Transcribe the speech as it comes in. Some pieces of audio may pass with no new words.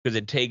Because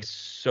it takes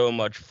so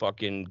much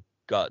fucking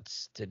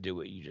guts to do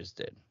what you just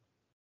did.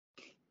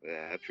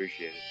 Yeah, I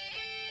appreciate it.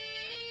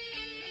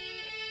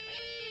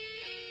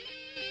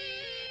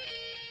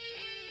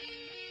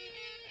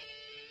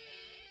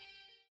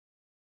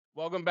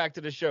 Welcome back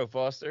to the show,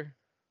 Foster.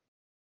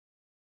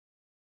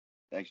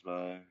 Thanks,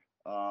 brother.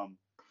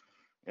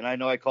 And I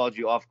know I called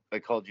you off. I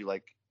called you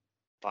like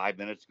 5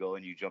 minutes ago,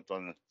 and you jumped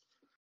on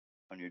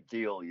your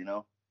deal.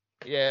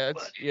 Yeah,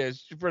 But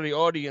it's for the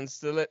audience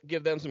to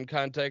give them some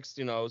context.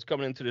 I was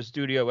coming into the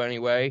studio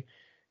anyway,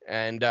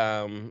 and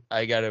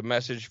I got a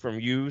message from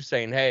you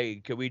saying, "Hey,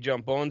 could we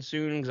jump on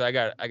soon? Because I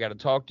got to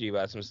talk to you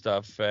about some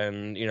stuff,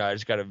 and I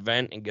just got to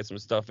vent and get some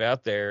stuff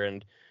out there."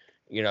 And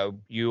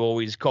you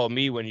always call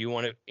me when you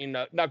want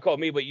to, not call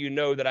me, but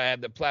that I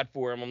have the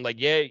platform. I'm like,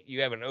 yeah,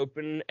 you have an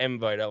open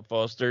invite out,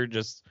 Foster.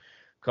 Just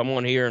come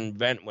on here and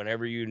vent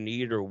whenever you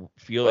need or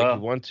feel like you well,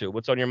 want to.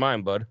 What's on your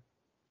mind, bud?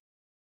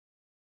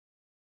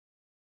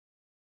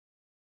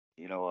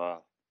 you know,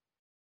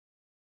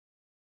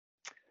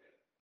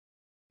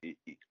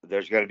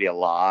 there's going to be a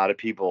lot of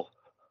people.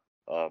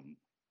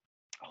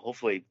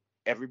 Hopefully,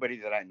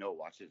 everybody that I know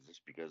watches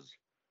this because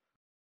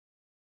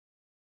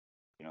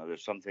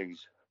there's some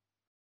things.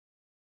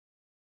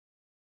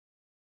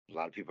 A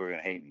lot of people are going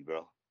to hate me,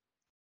 bro.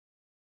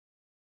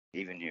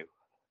 Even you.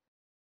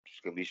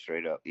 Just going to be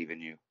straight up.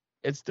 Even you.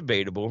 It's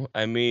debatable.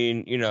 I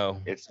mean,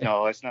 It's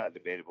not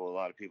debatable. A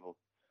lot of people.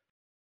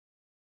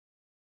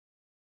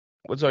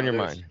 what's on your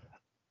There's. mind?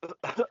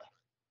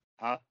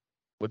 Huh?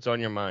 What's on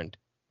your mind?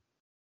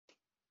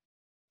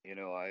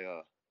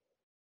 I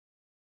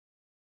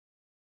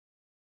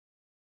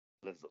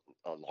lived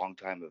a long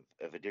time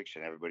of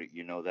addiction. Everybody,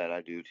 that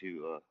I do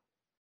too.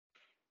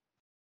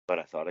 But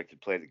I thought I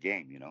could play the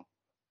game.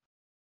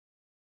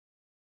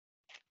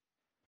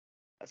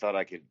 I thought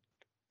I could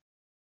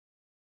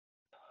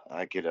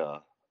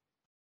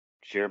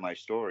share my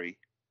story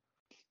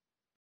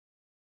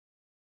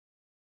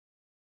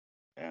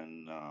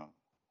and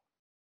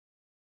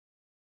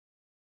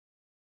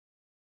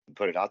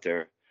put it out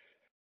there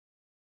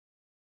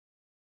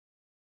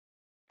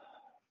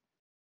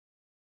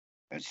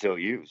and still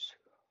use.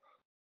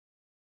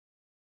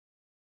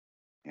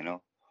 You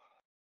know,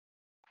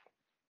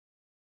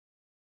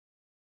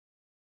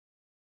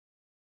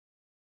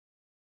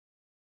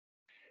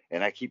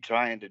 and I keep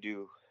trying to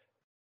do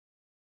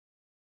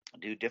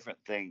different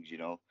things.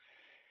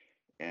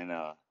 And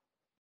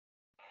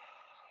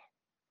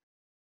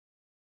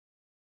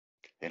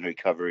in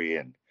recovery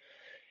and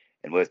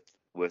with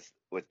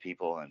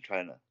people and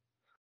trying to,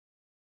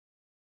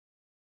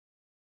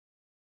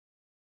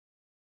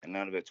 and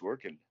none of it's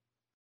working.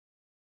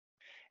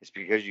 It's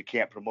because you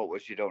can't promote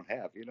what you don't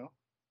have.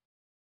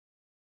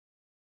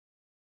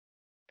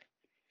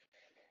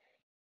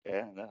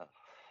 Yeah, no.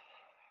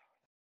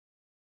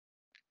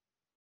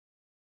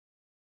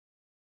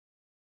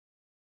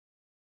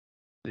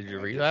 Did you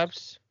Just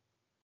relapse?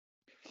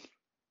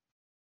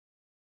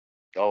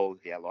 oh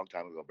yeah, a long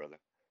time ago, brother.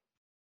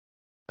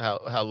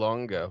 How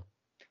long ago?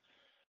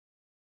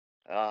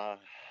 Uh,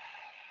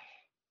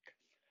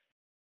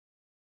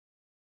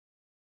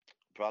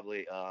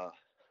 Probably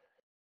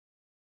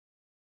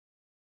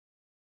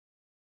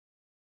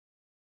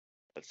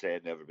let's say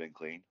I'd never been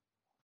clean.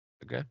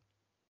 Okay.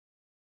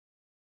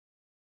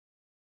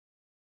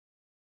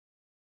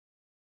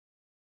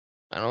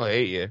 I don't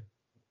hate you.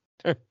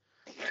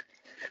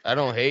 I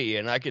don't hate you,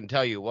 and I can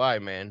tell you why,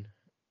 man.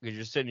 Because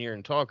you're sitting here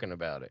and talking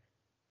about it.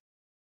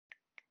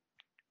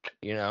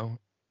 You know,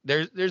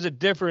 there's a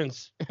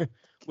difference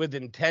with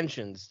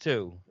intentions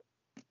too.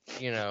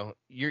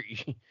 You're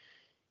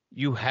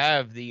you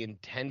have the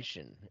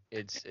intention.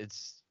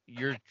 It's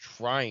you're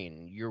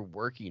trying, you're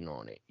working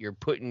on it. You're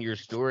putting your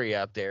story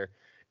out there,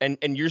 and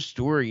your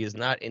story is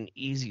not an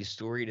easy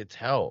story to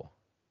tell.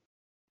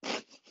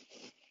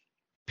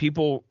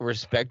 People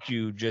respect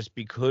you just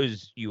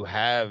because you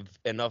have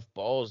enough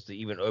balls to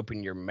even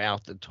open your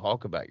mouth to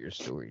talk about your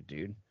story,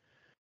 dude.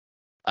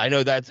 I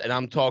know and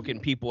I'm talking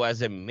people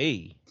as in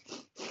me.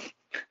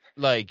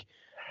 Like,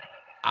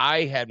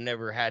 I have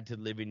never had to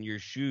live in your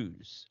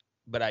shoes,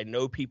 but I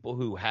know people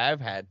who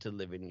have had to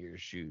live in your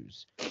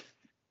shoes.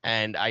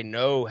 And I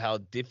know how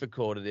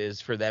difficult it is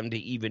for them to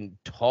even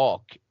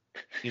talk,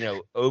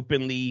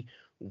 openly,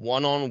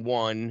 one on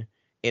one,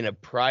 in a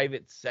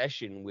private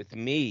session with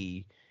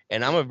me.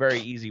 And I'm a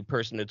very easy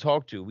person to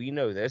talk to. We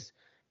know this.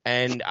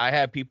 And I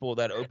have people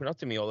that open up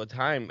to me all the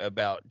time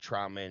about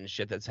trauma and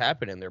shit that's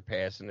happened in their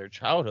past and their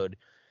childhood.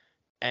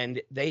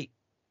 And they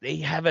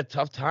have a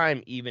tough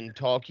time even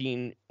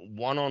talking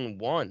one on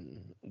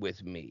one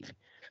with me,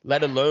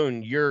 let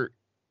alone you're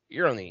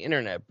on the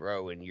internet,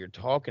 bro, and you're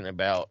talking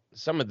about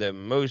some of the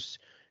most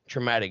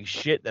traumatic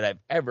shit that I've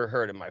ever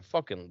heard in my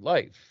fucking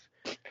life.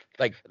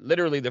 Like,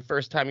 literally, the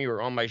first time you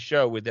were on my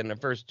show, within the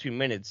first 2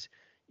 minutes,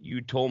 you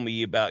told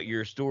me about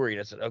your story, and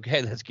I said,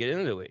 okay, let's get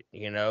into it.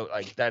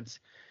 Like,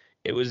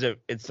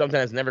 it's something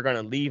that's never going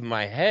to leave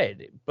my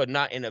head, but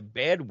not in a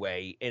bad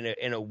way,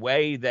 in a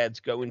way that's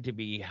going to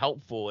be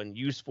helpful and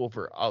useful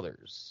for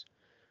others.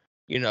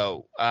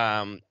 There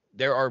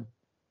are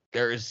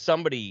there is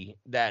somebody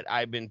that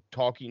I've been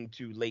talking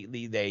to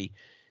lately. They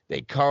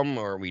come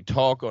or we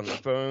talk on the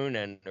phone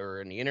and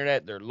or on the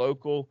internet. They're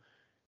local.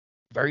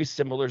 Very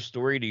similar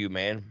story to you,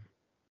 man.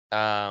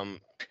 Um,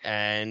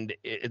 and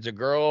it's a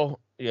girl,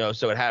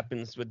 so it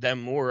happens with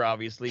them more,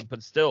 obviously,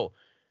 but still,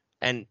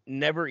 and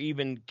never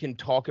even can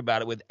talk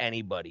about it with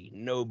anybody.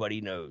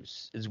 Nobody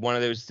knows. It's one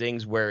of those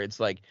things where it's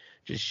like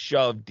just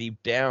shoved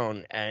deep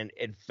down, and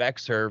it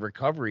affects her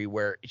recovery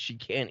where she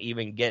can't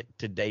even get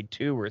to day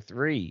 2 or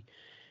 3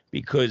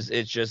 because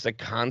it's just a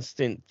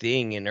constant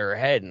thing in her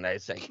head. And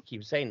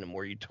keep saying, the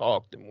more you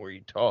talk, the more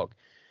you talk.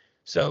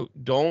 So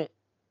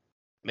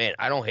man,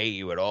 I don't hate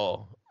you at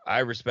all. I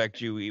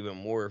respect you even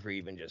more for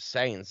even just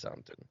saying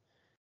something.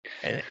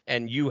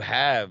 And you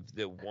have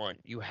the want,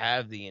 you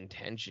have the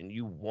intention,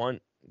 you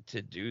want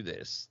to do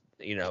this.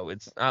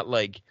 It's not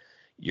like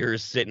you're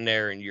sitting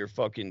there and you're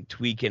fucking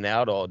tweaking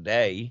out all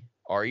day,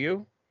 are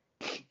you?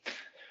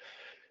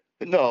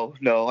 No.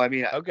 I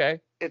mean, Okay.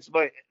 it's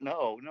my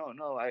no.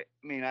 I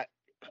mean,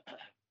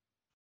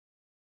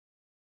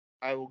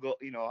 I will go.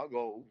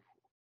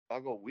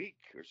 I'll go a week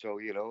or so.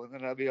 And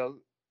then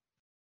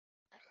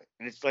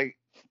and it's like,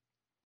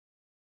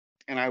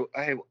 and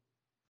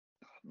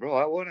bro,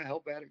 I want to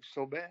help addicts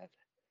so bad,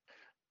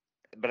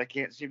 but I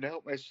can't seem to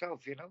help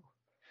myself.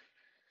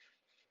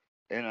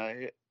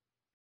 And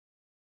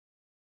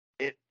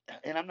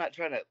and I'm not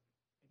trying to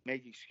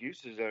make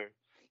excuses or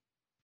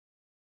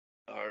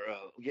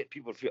get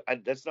people to feel.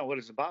 That's not what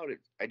it's about.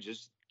 I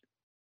just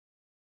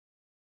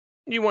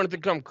You want it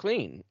to come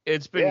clean.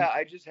 It's been. yeah,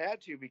 I just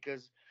had to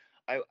because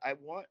I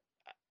want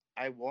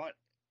I want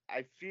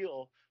I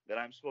feel that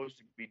I'm supposed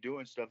to be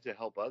doing stuff to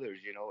help others,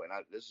 and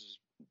this is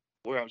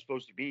where I'm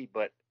supposed to be,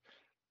 but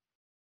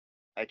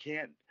I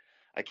can't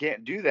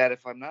do that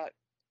if I'm not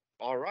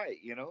all right,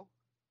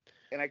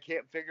 and I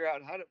can't figure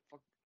out how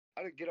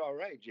to get all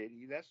right,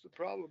 JD. That's the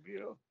problem.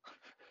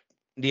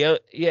 The other,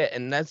 yeah,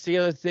 and that's the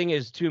other thing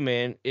is too,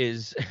 man,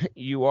 is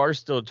you are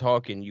still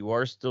talking. You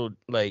are still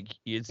like,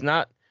 it's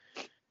not.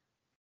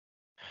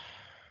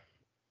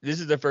 This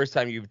is the first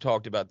time you've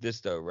talked about this,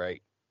 though,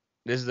 right?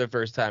 This is the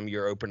first time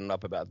you're opening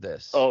up about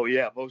this. Oh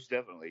yeah, most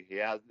definitely.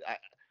 Yeah.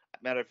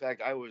 Matter of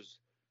fact, I was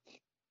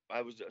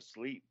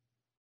asleep.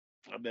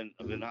 I've been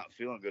not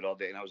feeling good all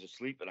day, and I was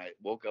asleep, and I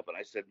woke up and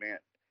I said, "Man,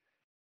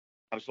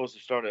 I'm supposed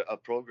to start a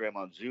program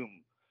on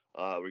Zoom,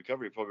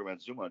 recovery program on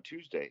Zoom on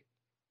Tuesday."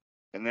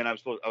 And then I'm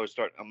supposed to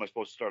start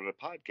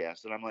a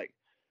podcast, and I'm like,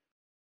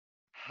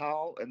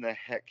 how in the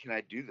heck can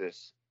I do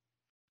this?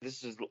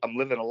 I'm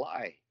living a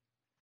lie,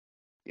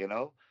 you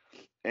know?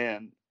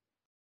 And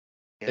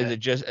Is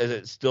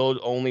it still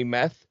only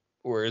meth,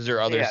 or is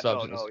there other yeah,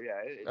 substances?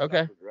 yeah, it's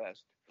Okay. not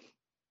progressed.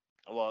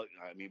 Well,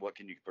 I mean, what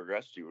can you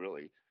progress to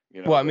really?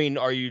 Well, I mean,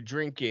 are you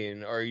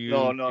drinking? Are you,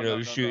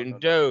 No, shooting no.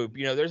 dope?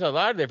 There's a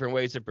lot of different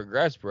ways to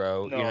progress,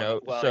 bro.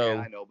 No. Well, yeah, So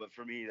I know, but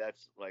for me,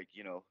 that's like,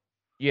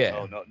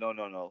 yeah.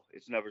 no.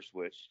 It's never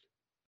switched.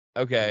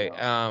 Okay.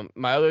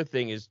 My other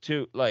thing is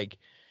too, like,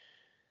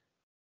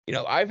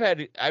 I've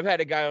had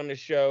a guy on the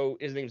show.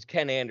 His name's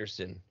Ken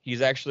Anderson.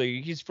 He's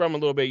from a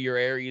little bit of your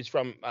area. He's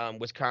from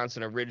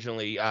Wisconsin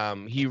originally.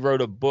 He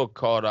wrote a book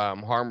called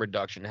Harm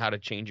Reduction: How to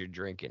Change Your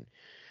Drinking.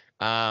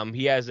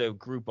 He has a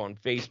group on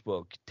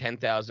Facebook,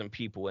 10,000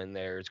 people in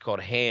there. It's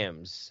called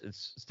HAMS. It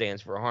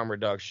stands for Harm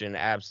Reduction,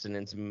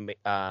 Abstinence,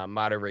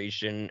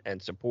 Moderation,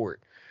 and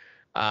Support.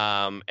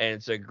 And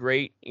it's a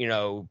great,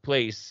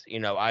 place.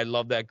 I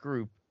love that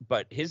group.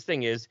 But his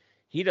thing is,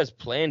 he does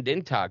planned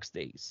detox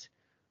days.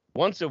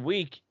 Once a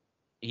week,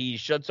 he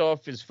shuts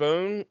off his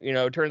phone,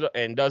 turns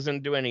and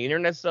doesn't do any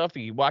internet stuff.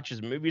 He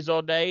watches movies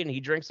all day and he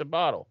drinks a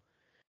bottle.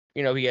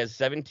 He has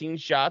 17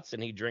 shots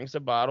and he drinks a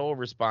bottle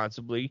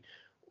responsibly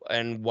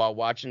and while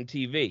watching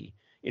TV.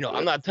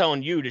 I'm not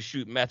telling you to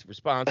shoot meth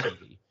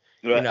responsibly,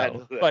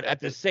 but at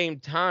the same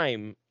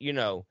time,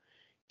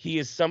 he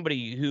is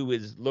somebody who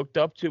is looked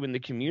up to in the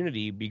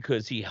community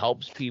because he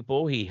helps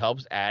people, he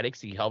helps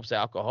addicts, he helps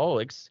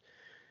alcoholics.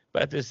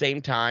 But at the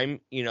same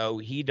time,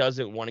 he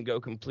doesn't want to go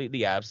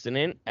completely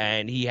abstinent,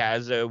 and he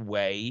has a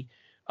way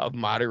of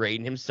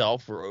moderating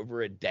himself for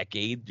over a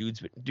decade.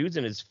 Dude's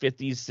in his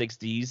 50s,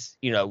 60s,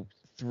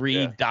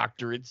 3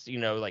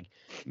 doctorates, like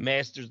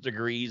master's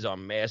degrees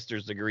on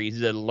master's degrees.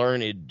 He's a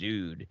learned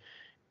dude.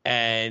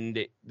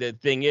 And the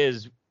thing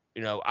is,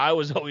 I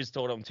was always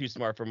told I'm too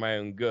smart for my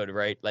own good,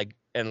 right? Like,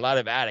 and a lot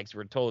of addicts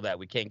were told that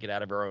we can't get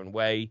out of our own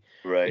way.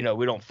 Right.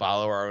 We don't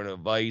follow our own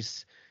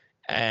advice.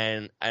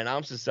 And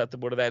I'm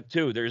susceptible to that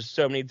too. There's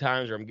so many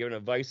times where I'm giving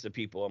advice to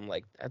people. I'm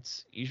like,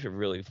 you should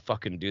really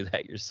fucking do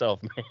that yourself,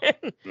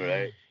 man.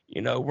 Right.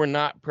 We're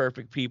not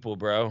perfect people,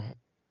 bro.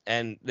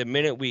 And the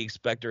minute we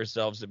expect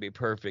ourselves to be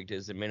perfect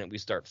is the minute we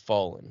start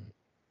falling.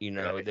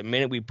 Right. The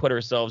minute we put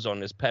ourselves on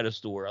this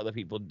pedestal where other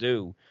people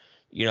do,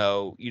 you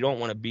don't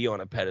want to be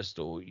on a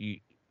pedestal.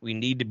 We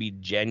need to be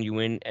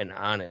genuine and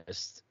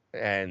honest.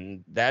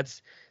 And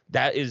this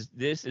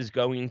is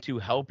going to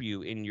help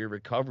you in your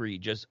recovery,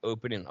 just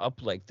opening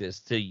up like this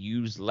to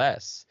use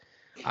less.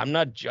 I'm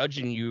not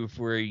judging you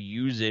for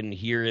using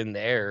here and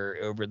there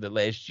over the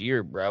last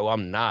year, bro.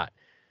 I'm not.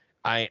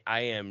 I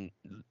am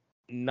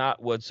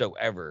not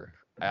whatsoever.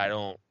 I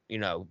don't,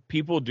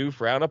 people do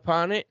frown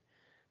upon it,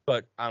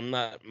 but I'm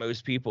not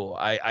most people.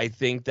 I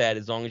think that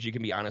as long as you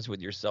can be honest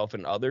with yourself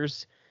and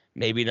others,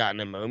 maybe not in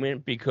a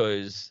moment,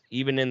 because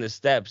even in the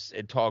steps,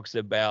 it talks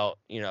about,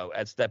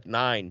 at step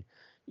 9,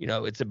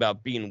 it's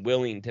about being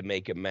willing to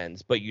make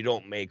amends, but you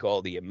don't make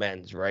all the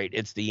amends, right?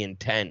 It's the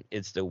intent,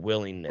 it's the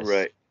willingness.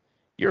 Right.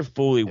 You're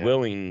fully Yeah.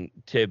 willing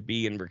to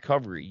be in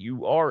recovery.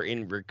 You are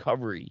in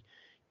recovery.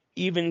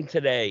 Even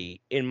today,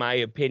 in my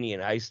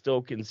opinion, I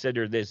still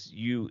consider this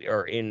you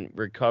are in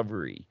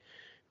recovery,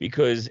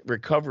 because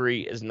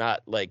recovery is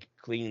not like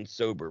clean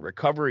sober.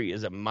 Recovery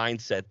is a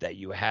mindset that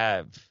you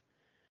have.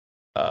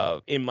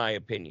 In my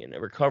opinion, a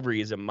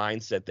recovery is a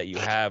mindset that you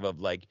have of,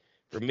 like,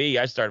 for me,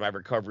 I started my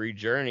recovery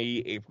journey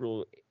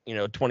April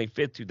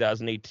 25th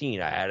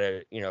 2018. I had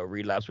a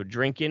relapse with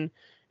drinking,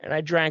 and I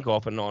drank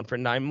off and on for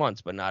 9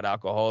 months, but not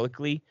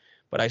alcoholically.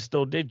 But I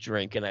still did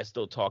drink, and I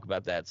still talk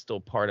about that. It's still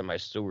part of my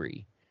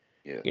story.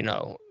 Yeah.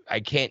 I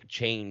can't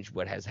change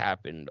what has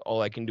happened.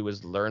 All I can do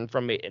is learn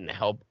from it and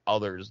help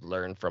others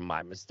learn from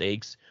my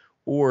mistakes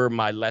or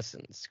my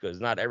lessons, because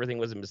not everything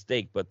was a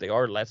mistake, but they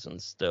are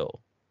lessons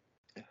still.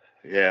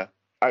 Yeah.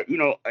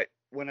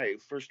 When I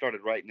first started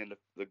writing in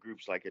the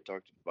groups, like I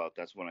talked about,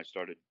 that's when I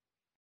started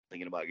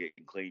thinking about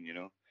getting clean.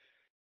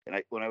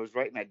 And when I was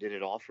writing, I did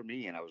it all for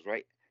me, and I was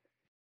right.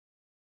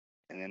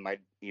 And then I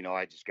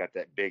just got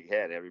that big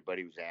head.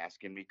 Everybody was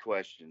asking me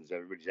questions.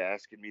 Everybody's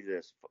asking me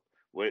this.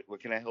 What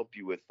can I help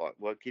you with?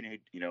 What can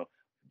you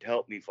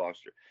help me,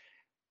 Foster?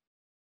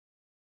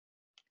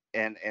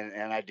 And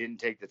I didn't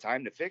take the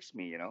time to fix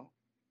me.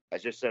 I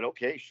just said,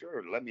 okay,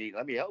 sure, let me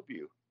help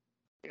you.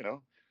 You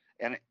know,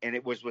 and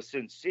it was with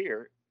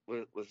sincerity,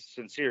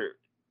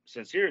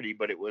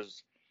 but it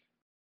was.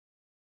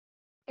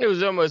 It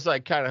was almost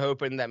like kind of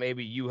hoping that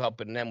maybe you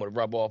helping them would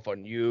rub off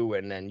on you,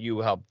 and then you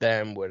help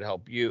them would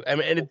help you. I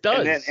mean, and it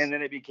does. And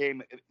then I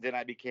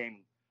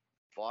became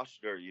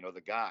Foster,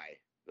 the guy,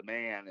 the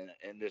man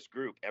in this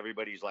group.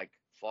 Everybody's like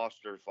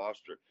Foster,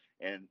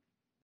 and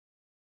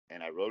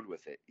I rode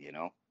with it.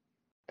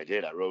 I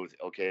did. I rode.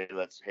 Okay,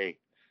 hey,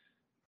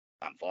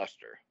 I'm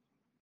Foster.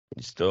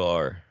 You still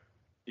are.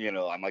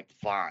 I'm like the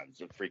Fonz,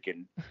 the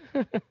freaking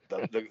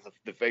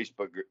the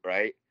Facebook group,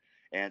 right?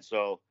 And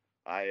so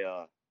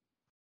I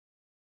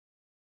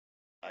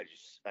I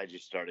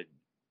just started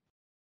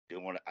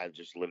doing what I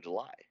just lived a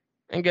lie.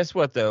 And guess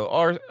what, though?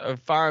 Our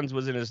Fonz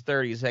was in his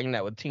 30s hanging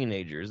out with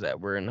teenagers that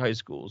were in high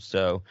school.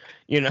 So,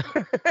 you know,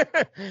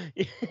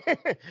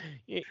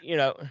 you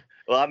know,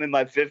 Well, I'm in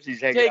my 50s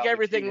hanging take out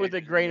everything with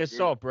a grain of group.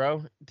 salt,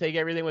 bro. Take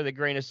everything with a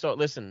grain of salt.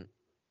 Listen,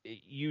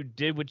 you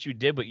did what you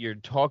did, but you're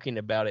talking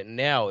about it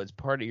now. It's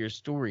part of your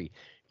story.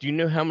 Do you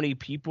know how many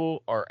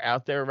people are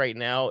out there right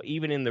now,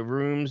 even in the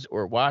rooms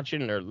or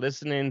watching or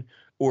listening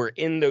or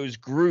in those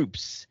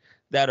groups,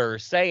 that are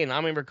saying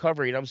I'm in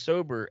recovery and I'm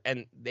sober,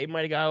 and they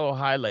might have got a little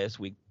high last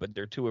week, but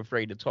they're too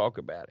afraid to talk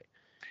about it.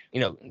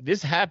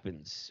 This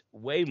happens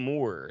way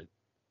more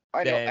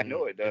I than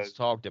know it does. it's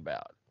talked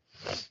about.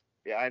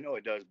 Yeah, I know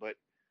it does, but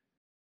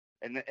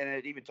and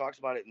it even talks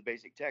about it in the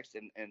basic text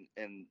in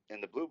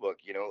the blue book,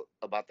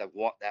 about that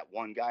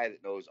one guy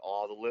that knows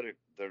all the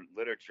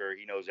literature,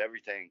 he knows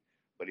everything,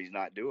 but he's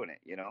not doing it.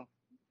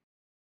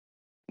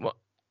 Well,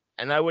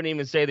 and I wouldn't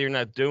even say that you're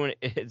not doing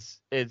it.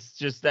 It's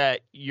just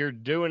that you're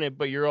doing it,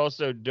 but you're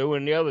also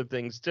doing the other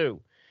things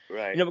too.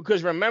 Right.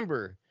 Because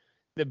remember,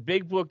 the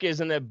big book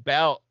isn't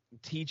about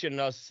teaching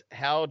us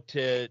how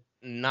to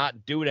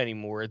not do it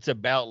anymore. It's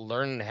about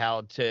learning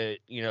how to,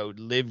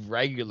 live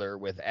regular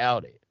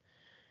without it.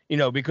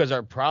 Because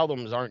our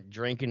problems aren't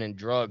drinking and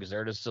drugs,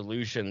 they're the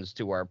solutions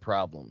to our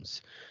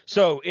problems.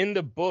 So in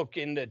the book,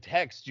 in the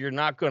text, you're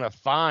not going to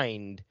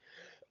find,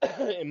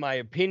 in my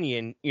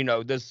opinion,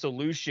 the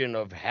solution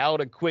of how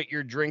to quit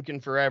your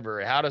drinking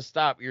forever, how to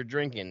stop your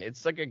drinking.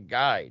 It's like a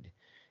guide.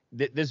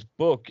 This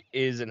book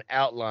is an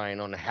outline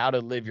on how to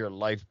live your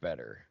life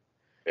better.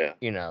 Yeah.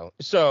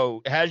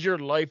 So has your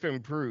life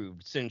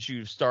improved since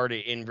you've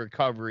started in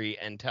recovery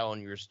and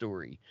telling your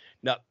story?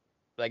 Now,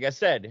 like I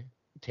said,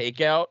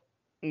 take out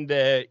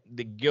the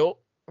guilt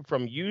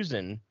from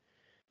using.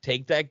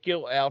 Take that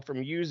guilt out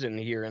from using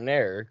here and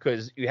there,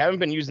 because you haven't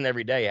been using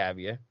every day, have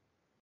you?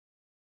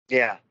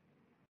 Yeah.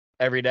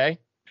 Every day?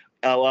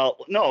 Well,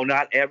 no,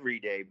 not every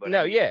day, but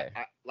No, yeah.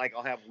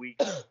 I'll have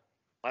weeks.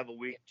 I'll have a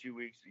week, 2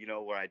 weeks,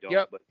 where I don't.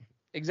 Yep. But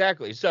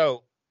Exactly.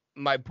 So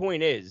my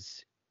point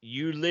is,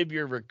 you live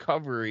your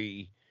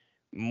recovery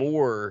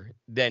more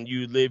than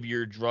you live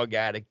your drug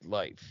addict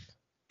life.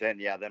 then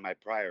my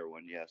prior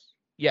one, yes.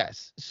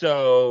 Yes.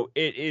 So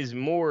it is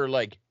more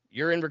like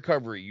you're in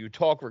recovery, you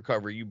talk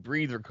recovery, you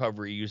breathe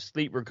recovery, you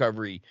sleep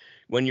recovery.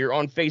 When you're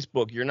on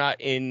Facebook, you're not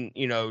in,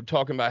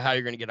 talking about how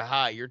you're going to get a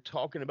high. You're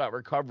talking about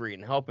recovery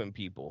and helping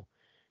people.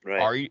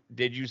 Right.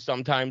 Did you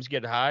sometimes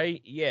get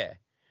high? Yeah.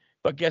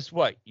 But guess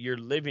what? You're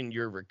living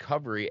your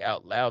recovery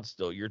out loud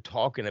still. You're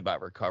talking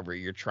about recovery.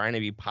 You're trying to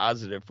be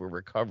positive for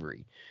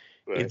recovery.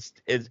 Right.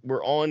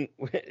 We're on.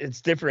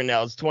 It's different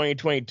now. It's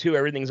 2022.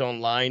 Everything's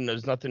online.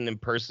 There's nothing in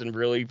person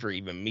really for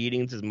even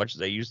meetings as much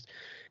as I used.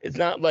 It's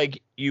not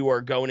like you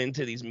are going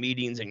into these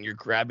meetings and you're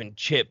grabbing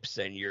chips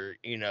and you're,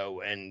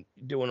 and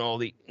doing all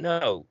the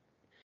no.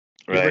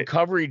 Your Right.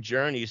 recovery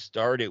journey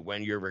started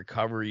when your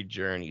recovery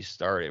journey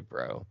started,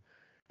 bro.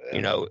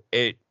 Yeah.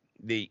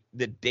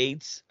 The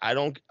dates. I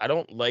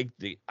like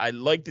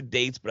the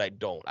dates, but I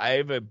don't. I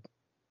have a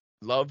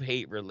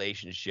love-hate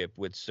relationship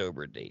with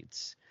sober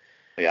dates.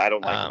 Yeah, I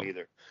don't like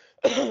them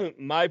either.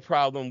 My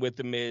problem with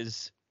them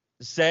is,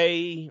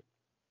 say,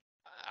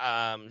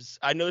 I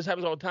know this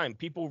happens all the time.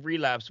 People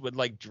relapse with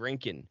like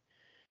drinking.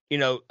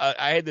 I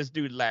had this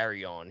dude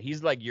Larry on.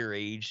 He's like your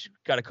age,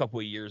 got a couple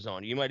of years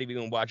on. You might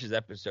even watch his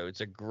episode.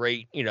 It's a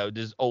great,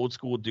 this old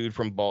school dude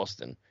from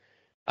Boston.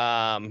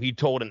 He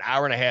told an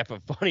hour and a half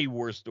of funny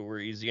war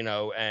stories,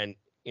 and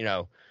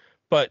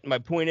but my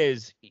point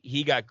is,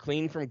 he got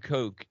clean from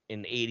coke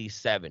in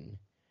 '87.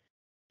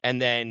 And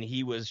then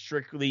he was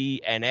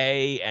strictly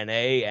NA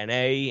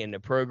in the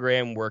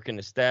program, working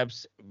the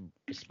steps,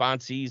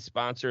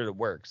 sponsor the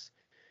works.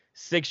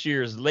 6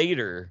 years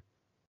later,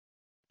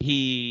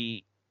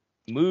 he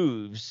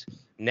moves.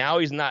 Now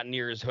he's not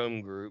near his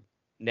home group.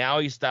 Now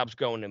he stops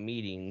going to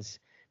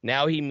meetings.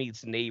 Now he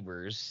meets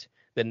neighbors.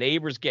 The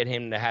neighbors get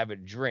him to have a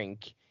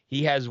drink.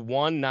 He has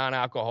one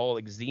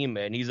non-alcoholic Zima,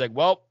 and he's like,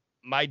 well,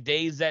 my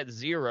day's at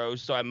 0,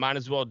 so I might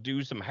as well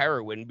do some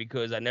heroin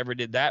because I never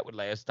did that with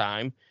last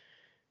time.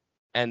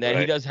 And then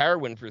he does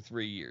heroin for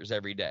 3 years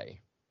every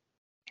day.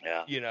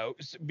 Yeah.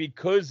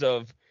 Because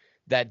of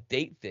that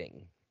date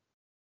thing.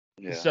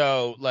 Yeah.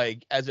 So,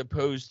 like, as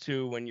opposed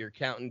to when you're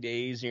counting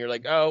days and you're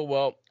like, oh,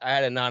 well, I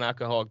had a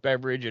non-alcoholic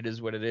beverage. It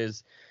is what it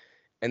is.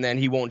 And then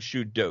he won't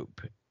shoot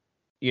dope,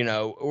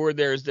 or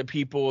there's the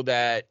people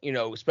that,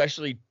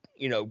 especially,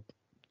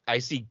 I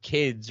see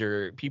kids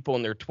or people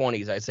in their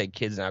 20s. I say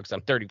kids now because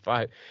I'm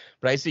 35,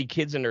 but I see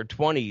kids in their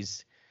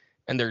 20s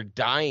and they're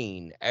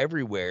dying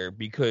everywhere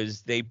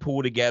because they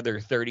pull together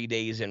 30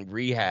 days in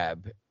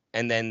rehab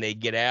and then they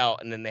get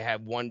out and then they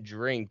have one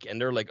drink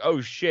and they're like,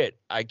 oh shit,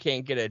 I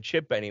can't get a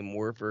chip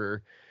anymore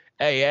for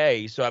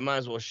AA, so I might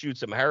as well shoot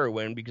some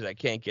heroin because I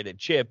can't get a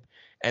chip.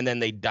 And then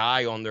they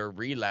die on their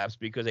relapse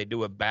because they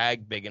do a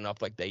bag big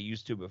enough like they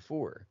used to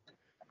before.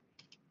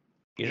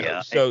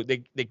 So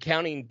the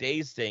counting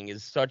days thing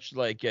is such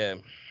like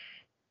a...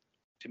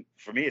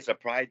 For me, it's a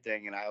pride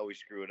thing, and I always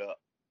screw it up.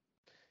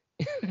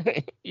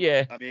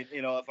 Yeah. I mean,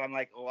 if I'm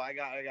like, oh, I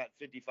got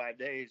 55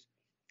 days,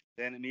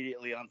 then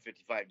immediately on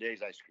 55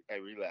 days, I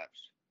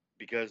relapse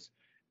because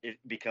it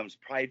becomes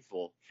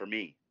prideful for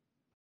me,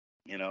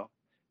 and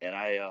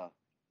I.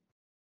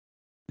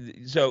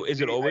 So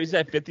is it always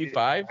at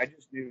 55? I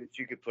just knew that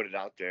you could put it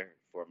out there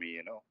for me,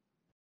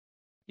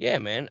 Yeah,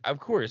 man. Of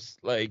course,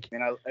 like.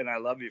 And I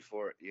love you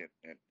for it,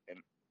 and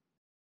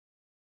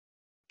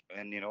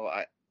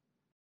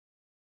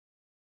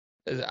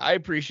I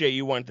appreciate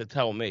you wanting to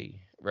tell me,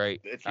 right?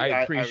 I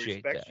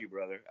appreciate I respect that. you,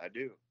 brother. I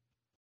do.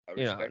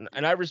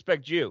 And I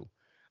respect you.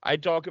 I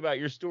talk about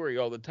your story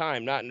all the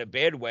time, not in a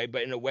bad way,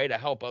 but in a way to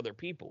help other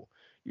people.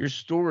 Your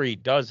story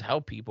does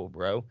help people,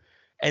 bro.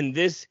 And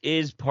this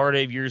is part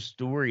of your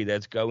story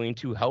that's going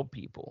to help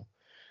people.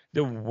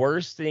 The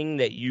worst thing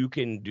that you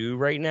can do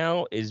right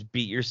now is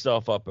beat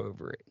yourself up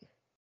over it.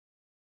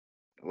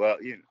 Well,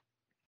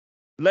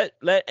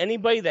 let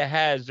anybody that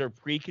has their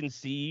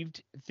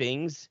preconceived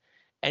things,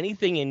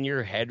 anything in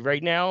your head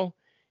right now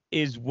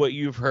is what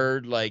you've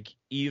heard, like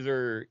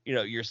either,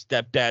 your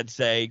stepdad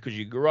say, because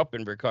you grew up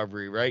in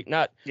recovery, right?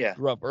 Not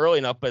grew up early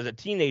enough, but as a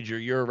teenager,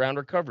 you're around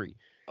recovery.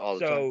 All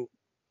the time.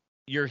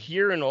 You're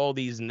hearing all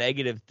these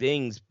negative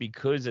things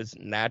because it's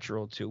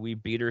natural to. We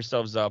beat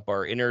ourselves up,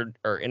 our inner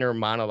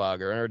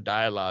monologue, our inner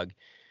dialogue.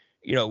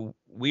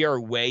 We are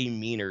way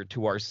meaner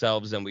to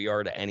ourselves than we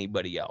are to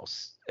anybody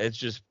else. It's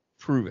just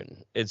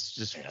proven. It's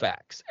just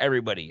facts.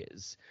 Everybody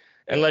is.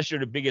 Unless you're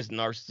the biggest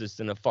narcissist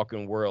in the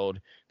fucking world,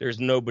 there's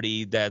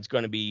nobody that's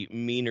going to be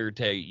meaner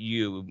to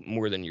you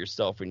more than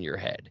yourself in your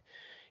head.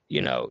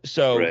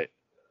 So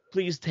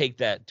please take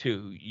that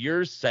too.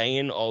 You're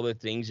saying all the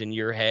things in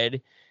your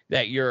head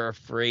that you're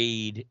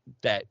afraid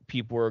that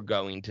people are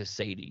going to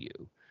say to you.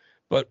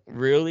 But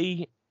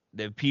really,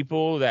 the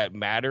people that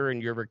matter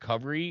in your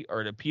recovery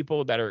are the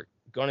people that are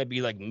going to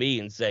be like me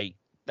and say,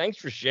 thanks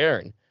for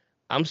sharing.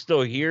 I'm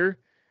still here,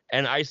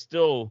 and I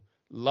still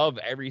love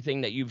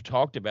everything that you've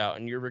talked about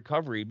in your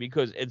recovery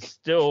because it's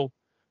still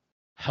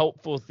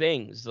helpful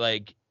things.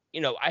 Like,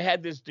 I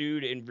had this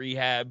dude in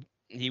rehab.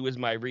 He was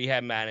my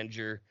rehab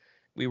manager.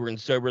 We were in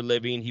sober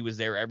living. He was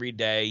there every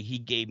day. He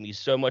gave me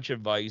so much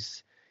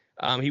advice.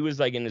 He was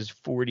like in his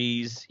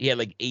 40s. He had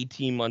like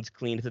 18 months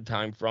clean at the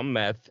time from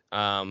meth.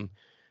 And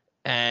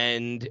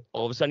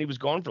all of a sudden he was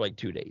gone for like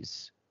 2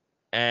 days.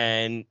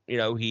 And,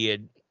 he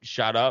had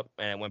shot up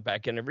and went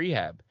back into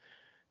rehab.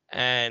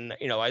 And,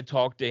 I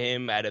talked to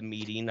him at a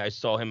meeting. I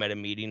saw him at a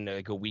meeting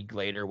like a week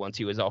later once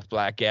he was off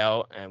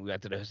blackout, and we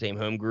got to the same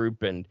home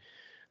group. And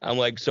I'm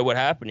like, so what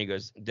happened? He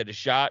goes, did a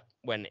shot,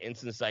 went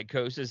instant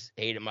psychosis,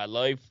 hated my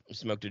life,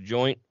 smoked a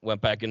joint,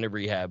 went back into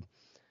rehab.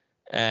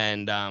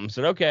 And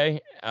said, okay.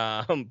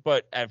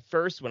 But at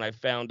first, when I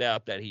found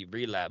out that he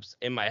relapsed,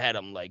 in my head,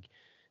 I'm like,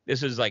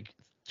 this is like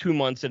 2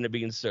 months into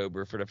being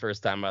sober for the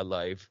first time in my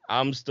life.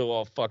 I'm still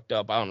all fucked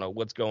up. I don't know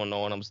what's going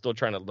on. I'm still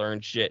trying to learn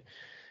shit.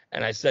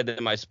 And I said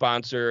to my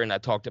sponsor and I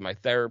talked to my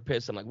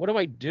therapist. I'm like, what do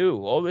I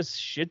do? All this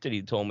shit that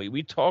he told me.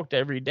 We talked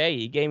every day.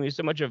 He gave me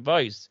so much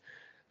advice.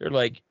 They're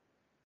like,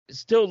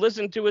 still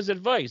listen to his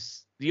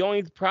advice. The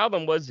only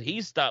problem was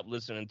he stopped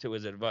listening to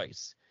his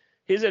advice.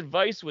 His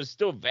advice was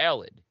still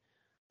valid.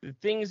 The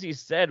things he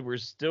said were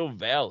still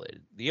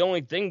valid. The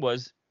only thing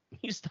was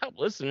he stopped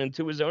listening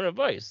to his own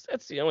advice.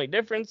 That's the only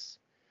difference.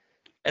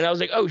 And I was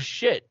like, oh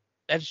shit,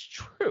 that's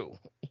true.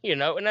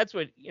 And that's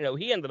what,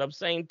 he ended up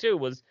saying too,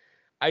 was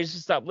I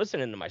just stopped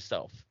listening to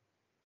myself.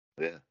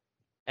 Yeah.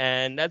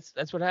 And that's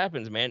what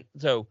happens, man.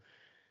 So,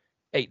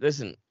 hey,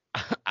 listen,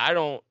 I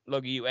don't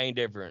look at you any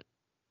different.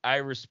 I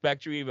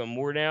respect you even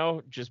more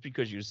now just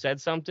because you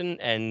said something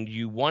and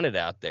you want it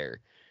out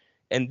there.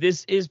 And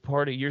this is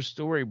part of your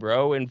story,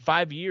 bro. In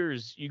 5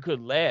 years, you could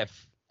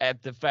laugh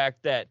at the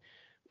fact that,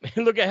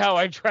 look at how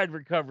I tried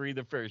recovery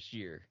the first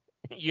year.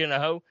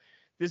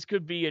 This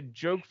could be a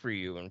joke for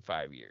you in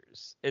 5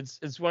 years.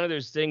 It's one of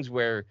those things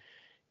where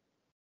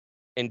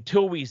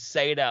until we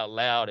say it out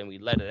loud and we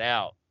let it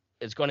out,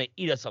 it's going to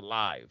eat us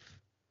alive.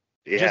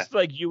 Yeah. Just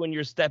like you and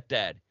your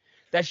stepdad.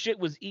 That shit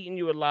was eating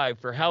you alive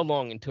for how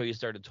long until you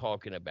started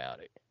talking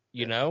about it,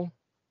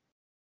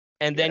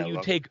 And then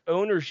you take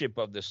ownership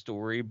of the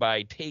story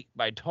by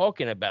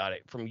talking about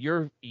it from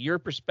your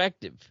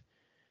perspective.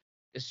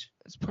 It's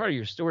part of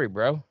your story,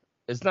 bro.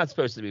 It's not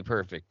supposed to be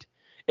perfect.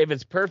 If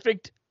it's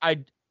perfect,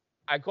 I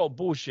call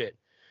bullshit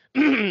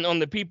on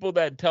the people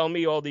that tell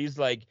me all these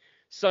like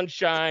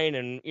sunshine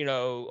and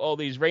all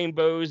these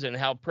rainbows and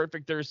how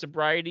perfect their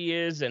sobriety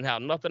is and how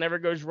nothing ever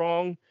goes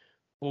wrong.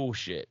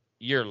 Bullshit.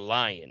 You're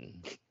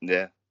lying.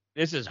 Yeah.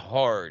 This is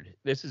hard.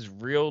 This is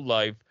real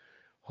life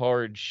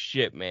hard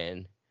shit,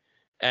 man.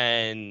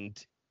 And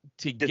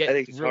I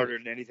think it's harder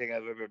than anything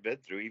I've ever been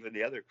through, even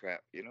the other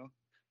crap,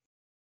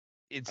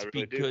 It's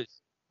really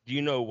because do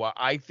you know why?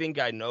 I think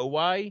I know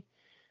why.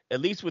 At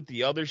least with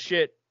the other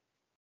shit,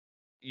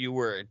 you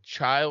were a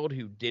child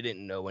who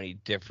didn't know any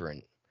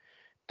different.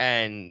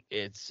 And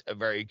it's a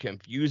very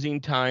confusing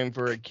time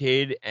for a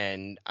kid.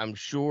 And I'm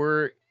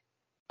sure,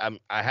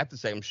 I have to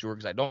say I'm sure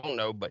because I don't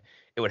know, but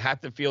it would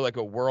have to feel like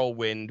a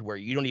whirlwind where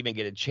you don't even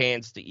get a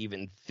chance to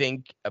even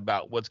think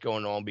about what's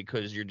going on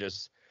because you're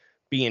just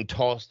being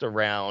tossed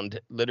around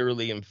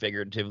literally and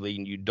figuratively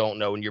and you don't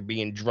know and you're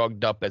being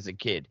drugged up as a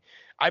kid.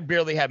 I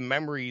barely have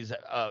memories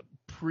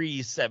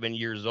pre 7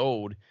 years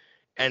old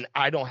and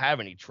I don't have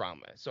any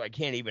trauma, so I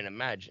can't even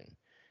imagine.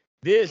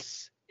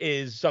 This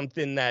is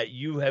something that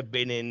you have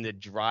been in the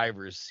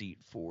driver's seat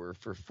for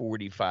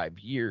 45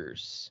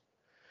 years.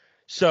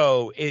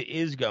 So it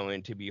is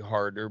going to be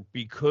harder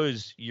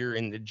because you're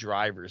in the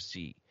driver's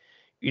seat.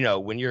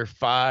 When you're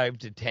 5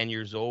 to 10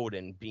 years old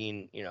and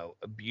being,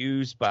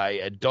 abused by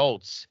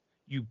adults,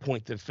 you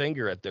point the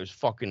finger at those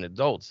fucking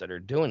adults that are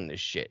doing this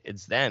shit.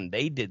 It's them.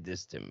 They did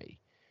this to me.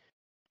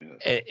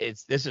 Yeah.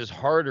 This is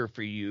harder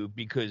for you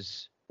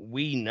because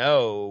we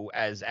know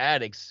as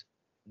addicts,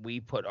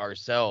 we put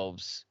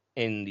ourselves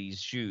in these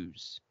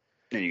shoes.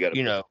 And you got to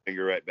put the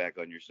finger right back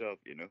on yourself,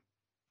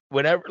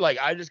 Whatever. Like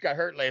I just got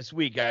hurt last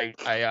week. I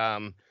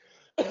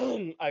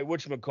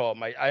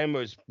whatchamacallit, I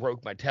almost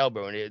broke my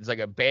tailbone. It's like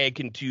a bad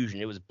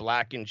contusion. It was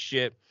black and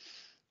shit.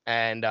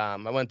 And I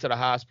went to the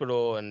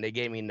hospital and they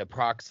gave me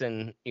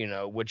naproxen,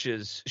 which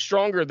is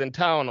stronger than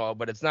Tylenol,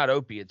 but it's not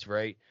opiates,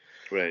 right?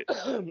 Right.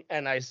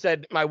 And I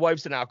said, my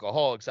wife's an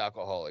alcoholic,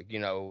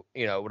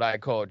 what I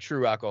call a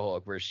true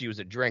alcoholic, where she was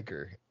a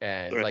drinker.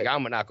 And like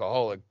I'm an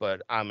alcoholic,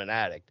 but I'm an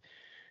addict.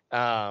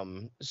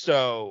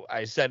 So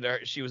I said to her,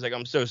 she was like,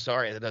 I'm so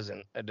sorry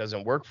it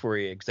doesn't work for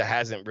you because it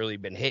hasn't really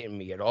been hitting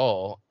me at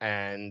all.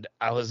 And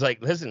I was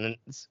like, listen,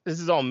 this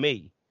is all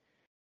me.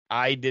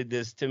 I did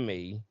this to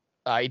me.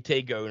 I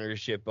take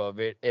ownership of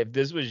it. If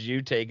this was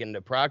you taking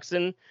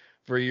naproxen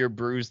for your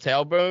bruised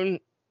tailbone,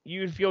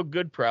 you'd feel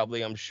good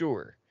probably, I'm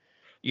sure.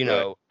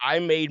 I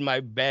made my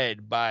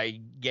bed by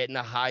getting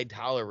a high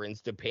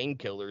tolerance to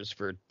painkillers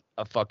for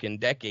a fucking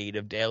decade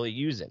of daily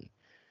using.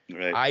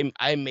 Right.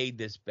 I made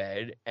this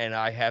bed and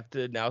I have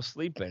to now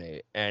sleep in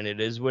it, and it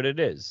is what it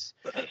is.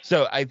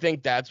 So I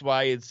think that's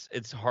why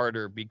it's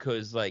harder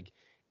because like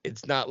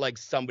it's not like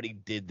somebody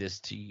did this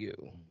to you.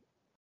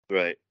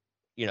 Right.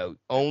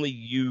 Only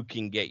you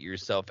can get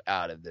yourself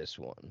out of this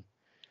one.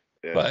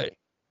 Yeah. But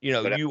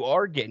you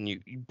are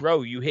getting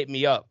bro, you hit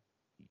me up.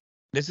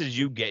 This is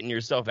you getting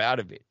yourself out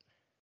of it.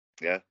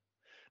 Yeah.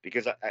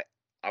 Because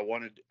I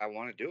want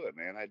to do it,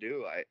 man. I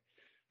do. I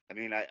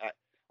mean,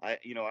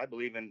 I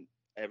believe in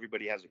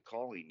everybody has a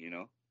calling,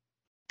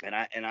 and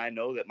I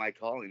know that my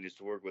calling is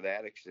to work with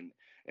addicts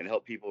and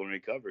help people in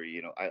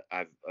recovery.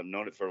 I've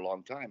known it for a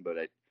long time, but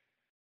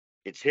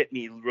it's hit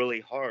me really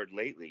hard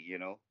lately.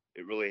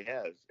 It really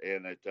has,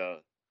 and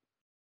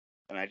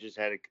I just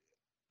had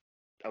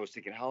I was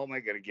thinking, how am I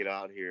going to get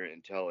out here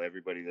and tell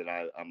everybody that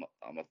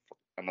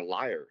I'm a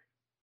liar?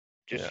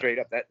 Just straight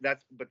up.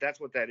 That's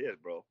what that is,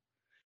 bro.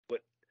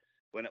 But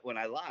when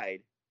I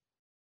lied,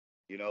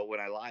 when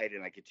I lied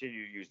and I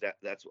continue to use that,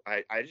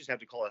 I just have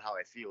to call it how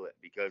I feel it,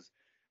 because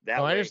that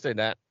I way, understand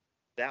that.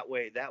 that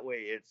way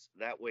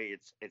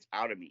it's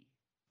out of me,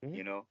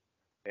 Mhm.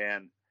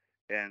 and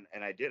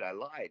I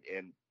lied,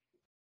 and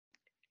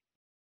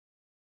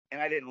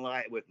I didn't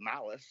lie with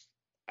malice.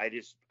 I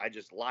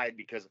just lied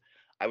because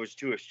I was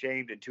too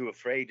ashamed and too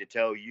afraid to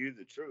tell you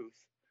the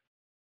truth,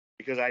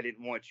 because I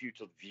didn't want you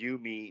to view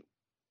me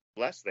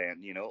less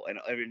than, and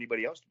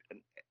anybody else.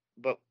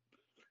 But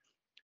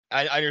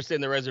I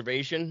understand the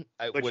reservation.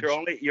 but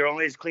you're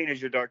only as clean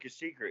as your darkest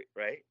secret,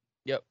 right?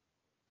 Yep.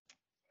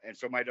 And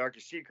so my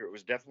darkest secret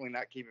was definitely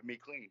not keeping me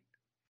clean,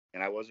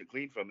 and I wasn't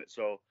clean from it.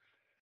 So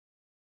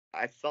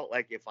I felt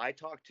like if I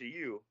talk to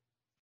you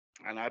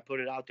and I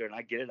put it out there and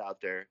I get it out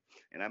there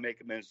and I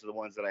make amends to the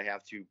ones that I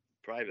have to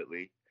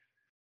privately,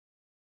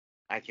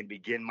 I can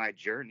begin my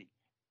journey.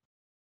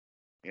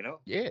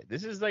 Yeah,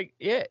 this is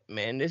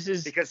man, this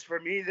is, because for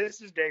me, this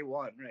is day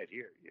one right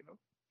here.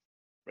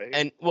 Right here.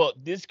 And well,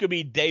 this could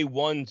be day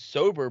one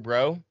sober,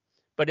 bro.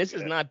 But this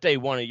is Yeah. not day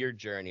one of your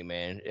journey,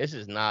 man. This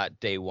is not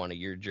day one of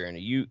your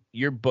journey.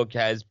 Your book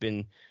has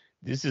been,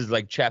 this is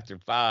like chapter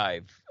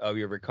 5 of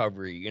your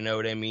recovery. You know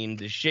what I mean?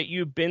 The shit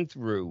you've been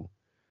through.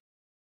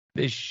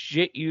 The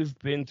shit you've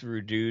been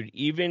through, dude.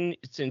 Even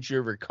since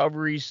your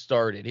recovery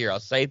started. Here, I'll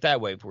say it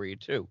that way for you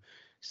too.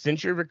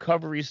 Since your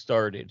recovery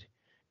started,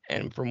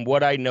 and from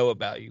what I know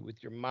about you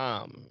with your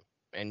mom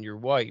and your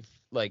wife,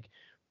 like,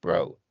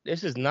 bro,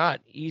 this is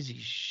not easy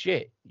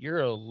shit.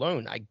 You're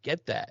alone. I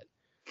get that.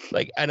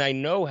 Like, and I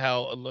know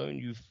how alone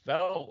you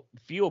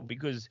feel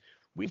because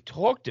we've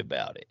talked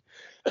about it.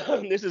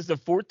 This is the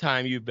 4th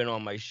time you've been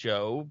on my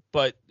show,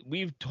 but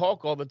we've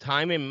talked all the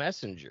time in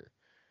Messenger.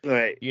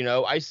 Right.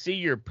 I see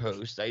your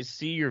posts, I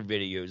see your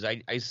videos,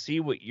 I see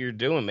what you're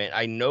doing, man.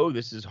 I know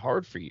this is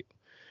hard for you,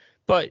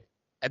 but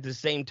at the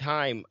same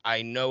time,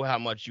 I know how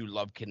much you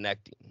love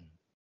connecting.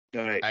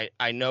 Right.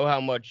 I know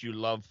how much you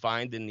love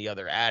finding the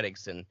other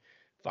addicts and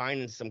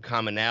finding some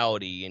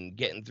commonality and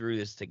getting through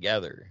this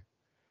together.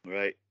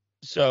 Right.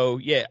 So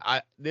yeah,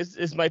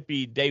 this might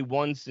be day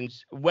one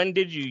since. When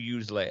did you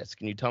use last?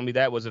 Can you tell me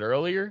that? Was it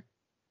earlier?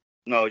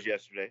 No, it was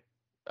yesterday.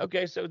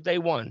 Okay, so day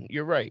one.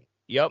 You're right.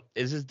 Yep,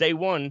 this is day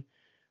one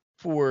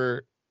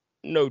for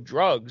no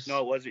drugs. No,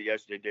 it wasn't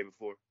yesterday. Day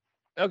before.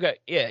 Okay,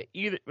 yeah.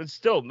 Either, but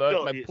still,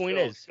 my point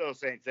is still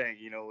same thing.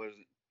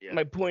 Wasn't. Yeah.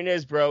 My point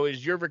is, bro,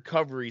 is your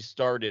recovery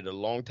started a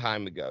long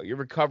time ago. Your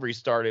recovery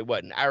started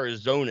in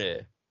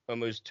Arizona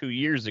almost 2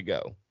 years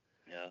ago.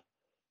 Yeah.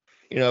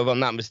 If I'm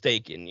not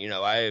mistaken.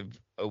 I have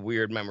a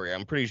weird memory.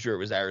 I'm pretty sure it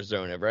was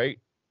Arizona, right?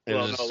 It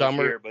was no,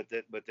 summer. It was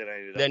here, but then I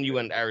ended up. Then you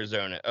went to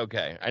Arizona.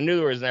 Okay, I knew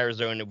there was an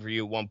Arizona for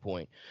you at one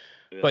point.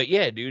 Yeah. But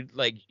yeah, dude,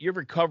 like your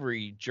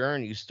recovery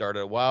journey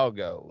started a while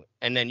ago,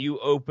 and then you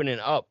opening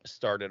up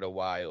started a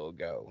while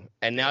ago,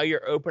 and now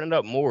you're opening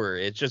up more.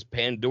 It's just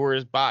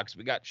Pandora's box.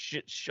 We got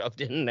shit shoved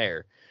in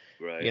there,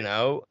 right?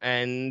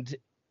 And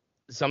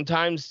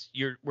sometimes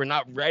we're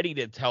not ready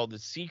to tell the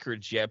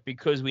secrets yet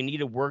because we need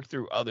to work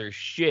through other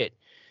shit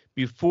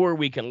before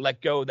we can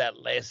let go of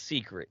that last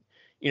secret.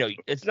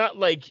 It's not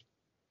like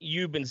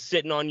you've been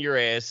sitting on your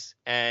ass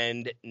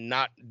and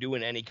not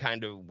doing any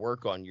kind of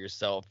work on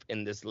yourself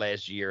in this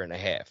last year and a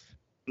half.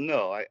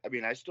 No, I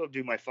mean, I still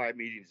do my 5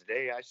 meetings a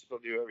day. I still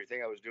do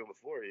everything I was doing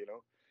before,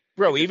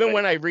 Bro, even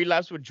when I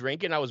relapsed with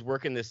drinking, I was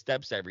working the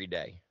steps every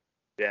day.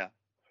 Yeah,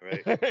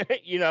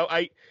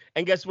 right.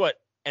 And guess what?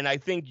 And I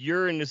think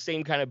you're in the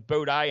same kind of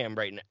boat I am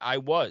right now. I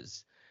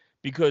was.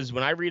 Because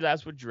when I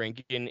relapsed with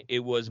drinking,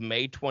 it was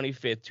May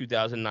 25th,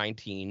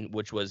 2019,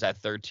 which was at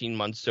 13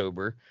 months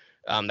sober.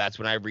 That's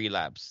when I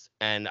relapsed.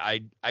 And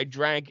I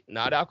drank,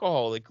 not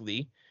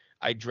alcoholically.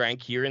 I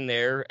drank here and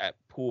there at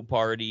pool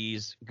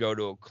parties, go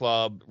to a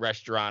club,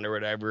 restaurant or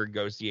whatever,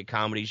 go see a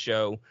comedy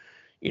show,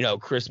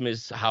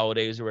 Christmas,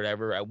 holidays or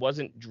whatever. I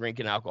wasn't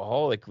drinking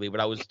alcoholically, but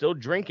I was still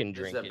drinking.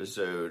 This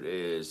episode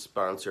is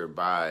sponsored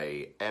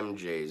by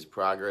MJ's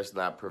Progress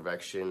Not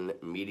Perfection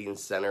Meeting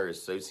Center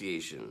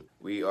Association.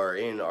 We are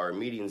in our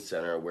meeting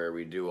center where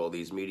we do all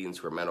these meetings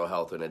for mental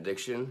health and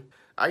addiction.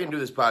 I can do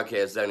this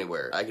podcast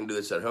anywhere. I can do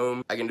this at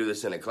home. I can do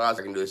this in a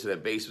closet. I can do this in a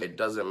basement. It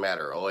doesn't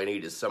matter. All I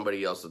need is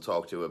somebody else to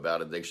talk to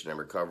about addiction and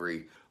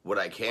recovery. What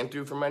I can't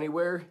do from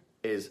anywhere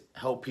is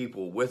help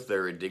people with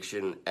their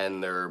addiction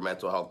and their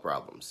mental health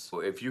problems.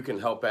 So if you can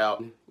help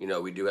out,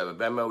 we do have a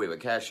Venmo, we have a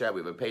Cash App,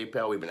 we have a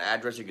PayPal, we have an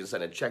address you can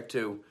send a check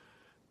to,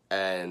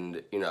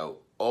 and,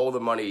 all the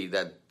money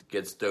that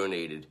gets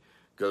donated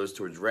goes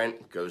towards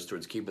rent, goes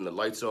towards keeping the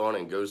lights on,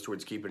 and goes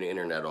towards keeping the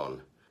internet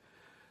on.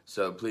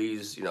 So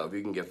please, if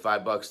you can give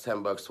 $5,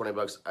 $10,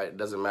 $20, it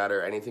doesn't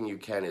matter. Anything you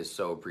can is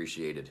so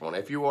appreciated. And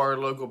if you are a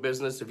local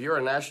business, if you're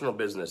a national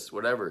business,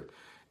 whatever,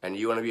 and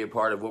you want to be a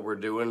part of what we're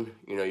doing,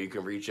 you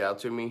can reach out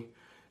to me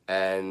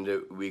and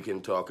we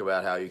can talk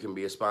about how you can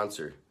be a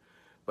sponsor.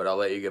 but I'll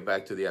let you get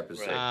back to the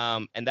episode.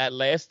 And that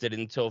lasted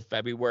until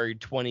February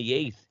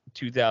 28th,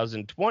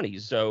 2020.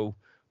 So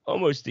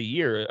almost a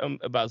year,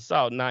 about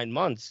solid 9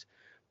 months.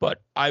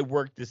 But I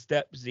worked the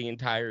steps the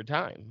entire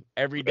time.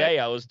 Every day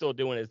I was still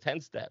doing a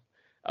 10-step.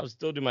 I was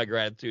still doing my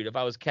gratitude. If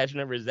I was catching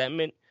a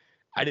resentment,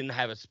 I didn't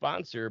have a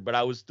sponsor, but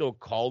I was still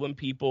calling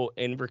people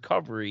in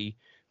recovery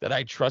that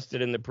I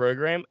trusted in the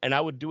program, and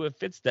I would do a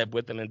fit step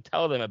with them and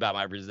tell them about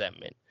my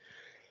resentment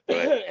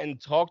and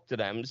talk to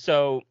them.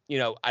 So,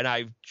 and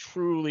I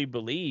truly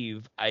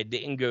believe I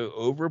didn't go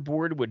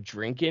overboard with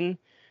drinking,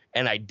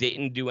 and I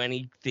didn't do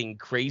anything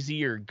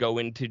crazy or go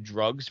into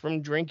drugs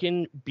from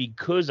drinking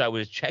because I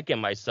was checking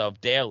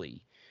myself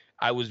daily.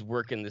 I was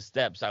working the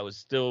steps. I was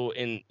still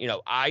in,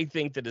 I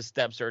think that the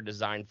steps are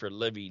designed for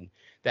living,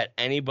 that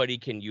anybody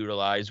can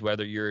utilize,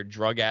 whether you're a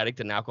drug addict,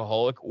 an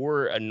alcoholic,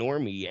 or a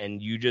normie,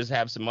 and you just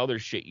have some other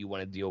shit you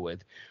want to deal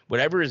with.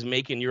 Whatever is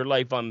making your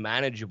life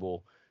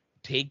unmanageable,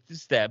 take the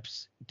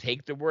steps,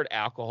 take the word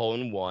alcohol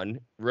in one,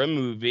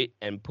 remove it,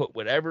 and put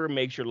whatever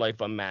makes your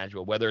life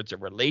unmanageable, whether it's a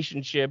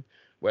relationship,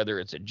 whether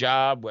it's a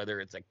job, whether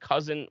it's a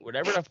cousin,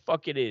 whatever the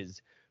fuck it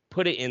is,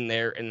 put it in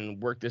there and then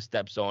work the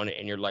steps on it,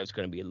 and your life's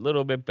going to be a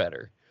little bit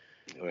better.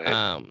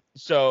 Right.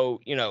 So,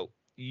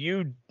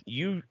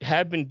 you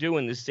have been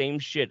doing the same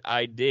shit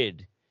I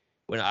did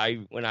when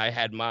I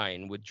had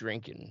mine with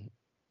drinking,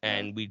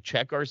 and we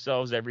check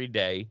ourselves every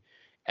day.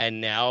 And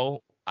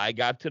now I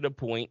got to the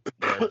point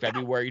where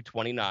February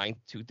 29th,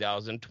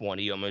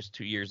 2020, almost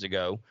 2 years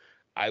ago,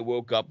 I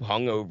woke up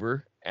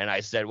hungover and I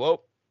said,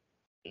 well,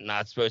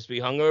 not supposed to be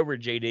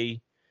hungover,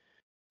 JD.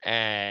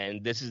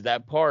 And this is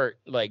that part.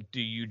 Like,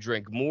 do you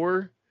drink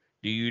more?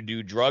 Do you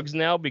do drugs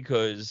now?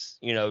 Because,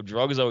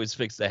 drugs always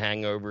fix the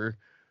hangover.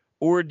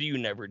 Or do you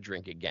never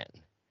drink again?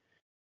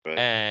 Right.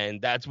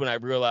 And that's when I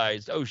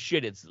realized, oh,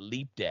 shit, it's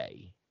leap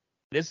day.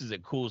 This is a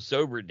cool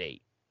sober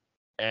date.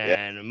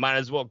 And might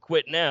as well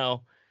quit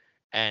now.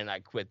 And I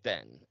quit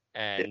then.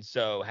 And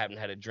so haven't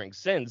had a drink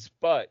since.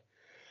 But,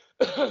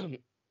 and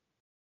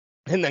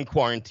then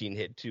quarantine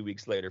hit 2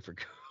 weeks later for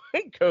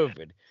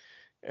COVID.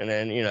 And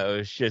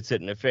then, shit's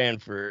hitting the fan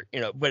for,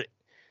 but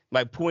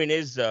my point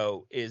is,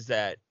 though, is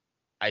that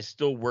I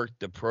still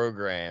worked the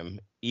program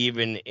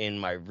even in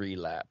my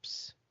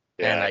relapse.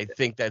 Yeah. And I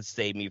think that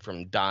saved me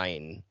from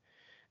dying.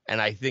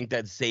 And I think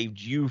that saved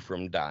you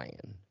from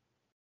dying.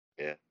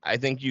 Yeah. I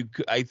think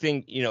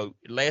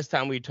last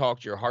time we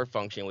talked, your heart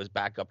function was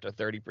back up to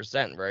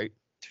 30%, right?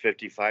 It's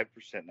 55%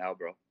 now,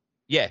 bro.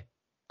 Yeah.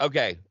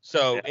 Okay.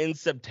 So in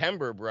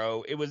September,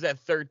 bro, it was at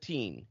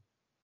 13.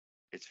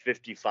 It's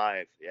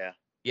 55. Yeah.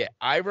 Yeah,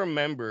 I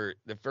remember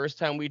the first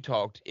time we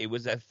talked, it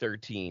was at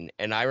 13.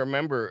 And I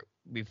remember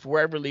before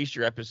I released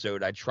your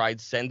episode, I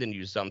tried sending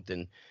you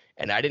something,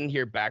 and I didn't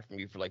hear back from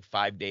you for like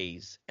 5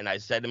 days. And I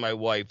said to my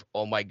wife,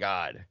 oh, my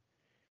God,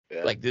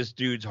 like this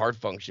dude's heart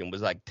function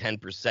was like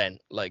 10%.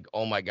 Like,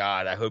 oh, my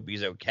God, I hope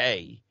he's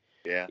okay.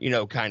 Yeah.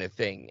 Kind of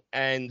thing.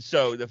 And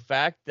so the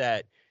fact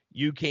that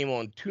you came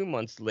on 2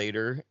 months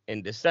later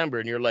in December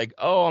and you're like,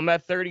 oh, I'm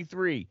at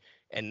 33.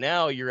 And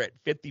now you're at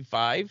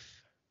 55.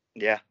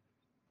 Yeah.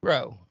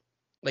 Bro,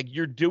 like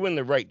you're doing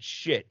the right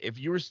shit. If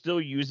you were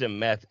still using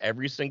meth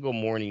every single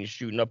morning,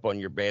 shooting up on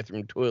your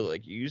bathroom toilet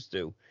like you used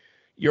to,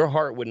 your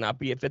heart would not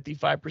be at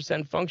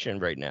 55% function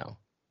right now.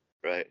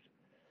 Right.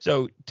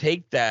 So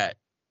take that,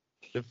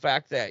 the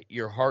fact that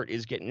your heart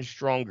is getting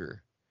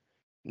stronger.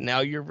 Now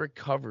your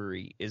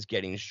recovery is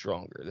getting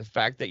stronger. The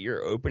fact that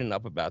you're opening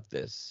up about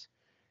this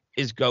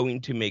is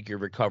going to make your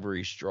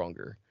recovery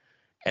stronger.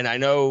 And I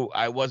know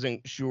I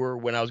wasn't sure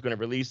when I was going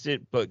to release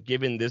it, but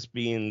given this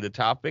being the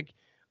topic,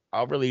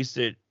 I'll release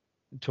it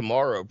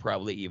tomorrow,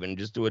 probably even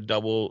just do a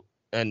double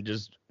and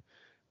just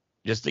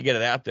to get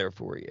it out there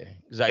for you.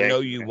 Because I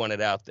know you want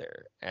it out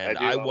there. And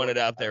I want it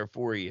out there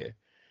for you.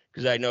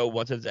 Because I know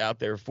once it's out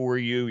there for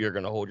you, you're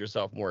going to hold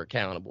yourself more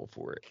accountable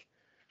for it.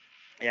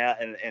 Yeah,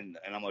 and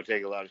I'm going to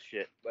take a lot of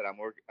shit, but I'm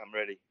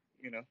ready,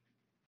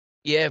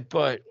 Yeah,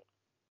 but,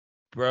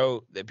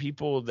 bro, the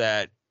people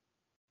that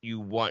you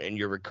want in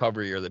your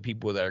recovery are the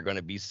people that are going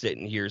to be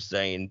sitting here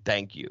saying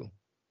thank you.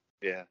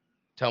 Yeah.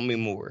 Tell me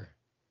more.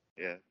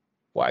 Yeah.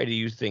 Why do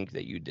you think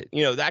that you did?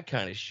 That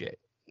kind of shit.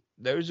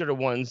 Those are the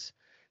ones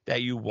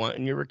that you want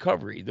in your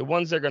recovery. The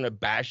ones that are going to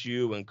bash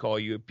you and call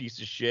you a piece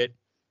of shit,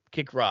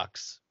 kick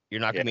rocks. You're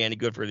not going to be any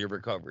good for your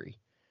recovery.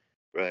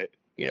 Right.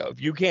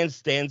 If you can't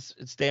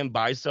stand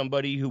by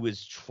somebody who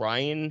is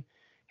trying,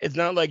 it's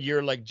not like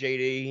you're like,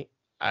 JD,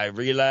 I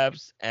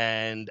relapse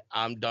and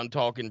I'm done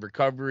talking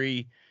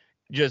recovery.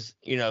 Just,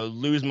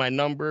 lose my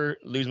number,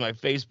 lose my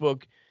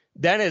Facebook.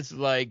 Then it's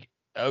like,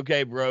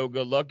 okay, bro,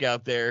 good luck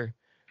out there.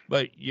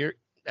 But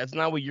that's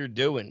not what you're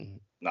doing.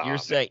 Nah,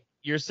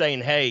 you're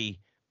saying, hey,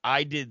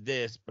 I did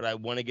this, but I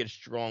want to get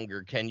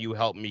stronger. Can you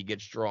help me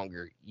get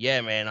stronger?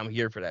 Yeah, man, I'm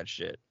here for that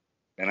shit.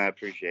 And I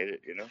appreciate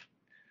it,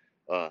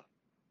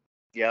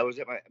 Yeah, I was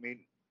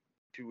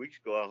 2 weeks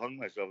ago, I hung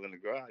myself in the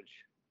garage.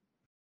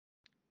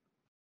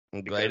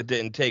 I'm glad it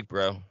didn't take,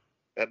 bro.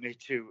 Me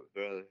too,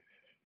 brother.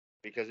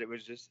 Because it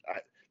was just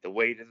the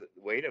weight of it,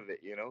 weight of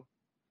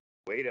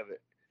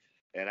it.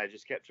 And I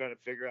just kept trying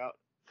to figure out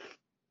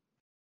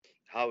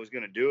how I was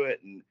going to do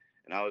it, and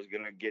I was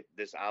going to get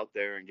this out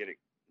there and get it,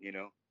 you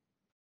know.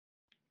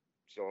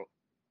 So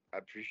I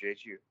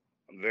appreciate you.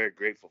 I'm very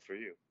grateful for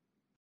you.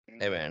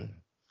 Hey, man.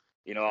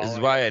 You know, This all is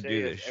I why gotta I say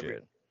do is this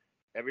shit.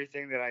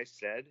 everything that I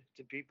said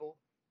to people,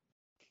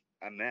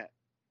 I meant.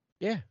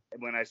 Yeah.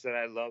 And when I said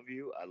I love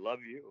you, I love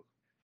you.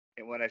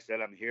 And when I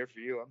said I'm here for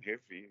you, I'm here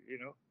for you, you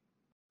know?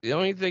 The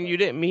only thing you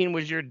didn't mean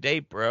was your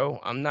date, bro.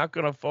 I'm not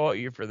going to fault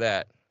you for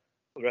that.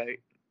 Right.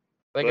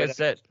 Like But I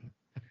said.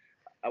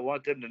 I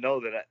want them to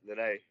know that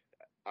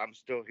I'm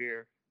still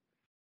here,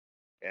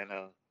 and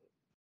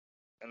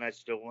I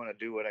still want to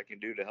do what I can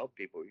do to help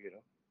people, you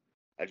know?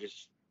 I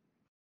just,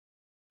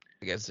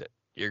 Like I said,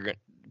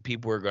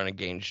 people are going to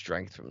gain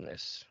strength from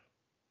this.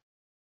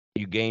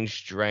 You gain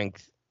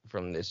strength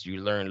from this.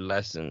 You learn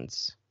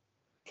lessons.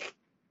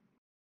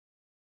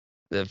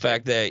 The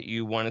fact that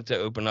you wanted to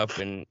open up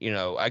and, you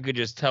know, I could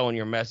just tell in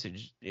your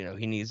message, you know,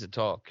 he needs to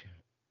talk.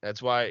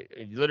 That's why,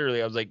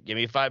 literally, I was like, give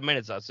me 5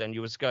 minutes. I'll send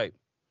you a Skype.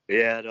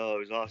 yeah, no, it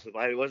was awesome.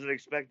 I wasn't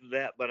expecting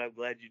that, but I'm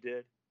glad you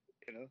did,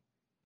 you know?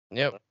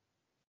 Yep.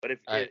 But if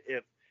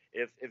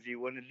you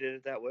wouldn't have did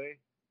it that way,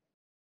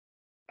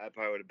 I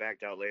probably would have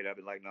backed out later. I'd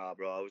be like, nah,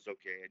 bro, I was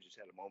okay. I just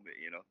had a moment,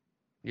 you know?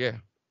 Yeah.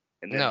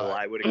 And then the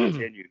lie would have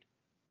continued.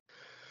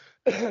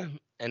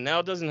 And now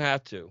it doesn't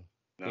have to.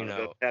 No, you it know,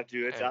 doesn't have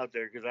to. It's out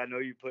there because I know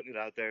you're putting it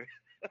out there.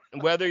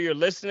 Whether you're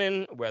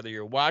listening, whether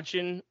you're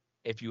watching,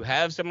 if you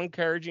have some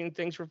encouraging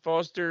things for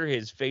Foster,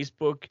 his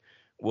Facebook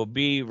will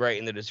be right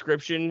in the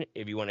description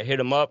if you want to hit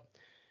him up.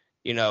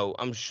 You know,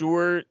 I'm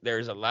sure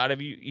there's a lot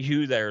of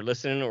you that are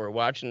listening or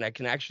watching that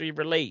can actually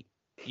relate.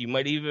 You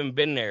might have even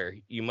been there.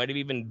 You might have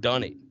even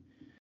done it.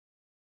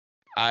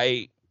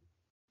 I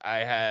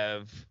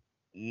have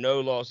no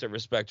loss of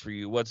respect for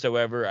you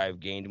whatsoever. I've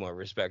gained more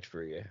respect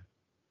for you.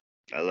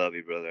 I love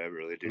you, brother. I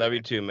really do. Love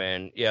you too,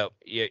 man. Yeah,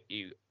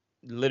 you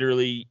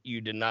literally, you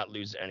did not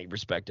lose any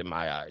respect in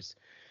my eyes.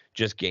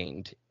 Just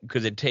gained,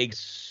 because it takes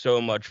so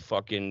much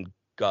fucking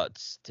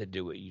guts to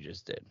do what you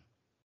just did.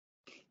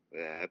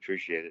 Yeah, I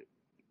appreciate it.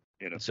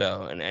 You know.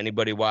 So, and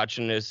anybody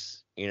watching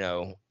this,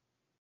 you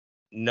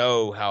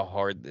know how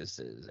hard this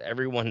is.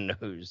 Everyone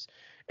knows.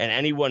 And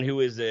anyone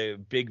who is a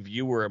big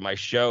viewer of my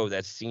show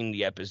that's seen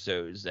the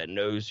episodes, that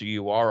knows who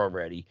you are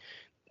already,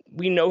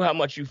 we know how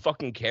much you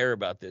fucking care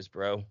about this,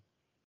 bro.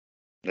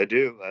 I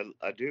do.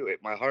 I do.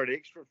 My heart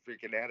aches for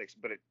freaking addicts,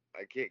 but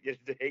I can't get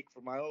it to ache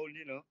for my own,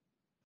 you know.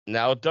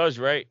 Now it does,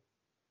 right?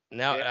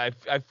 Now Yeah.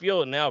 I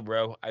feel it now,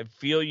 bro. I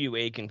feel you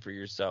aching for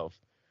yourself.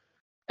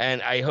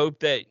 And I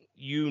hope that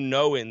you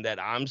knowing that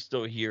I'm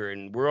still here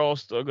and we're all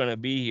still going to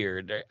be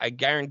here. I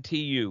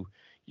guarantee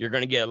you're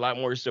going to get a lot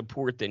more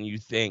support than you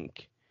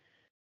think.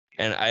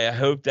 And I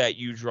hope that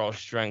you draw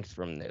strength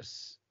from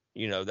this.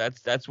 You know,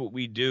 that's what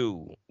we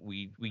do.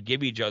 We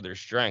give each other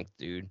strength,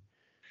 dude.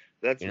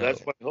 That's my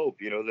hope,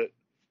 you know,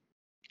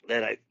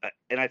 that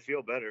I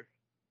feel better,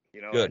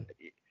 you know. Good.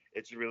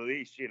 It's a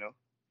release, you know.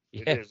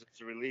 Yeah. It is.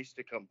 It's a release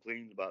to come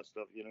clean about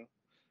stuff, you know.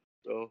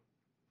 So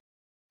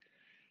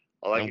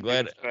I'm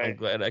glad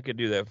I could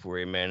do that for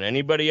you, man.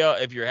 Anybody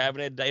else, if you're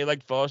having a day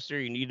like Foster,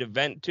 you need to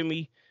vent to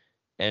me,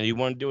 and you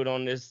want to do it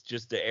on this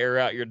just to air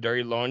out your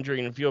dirty laundry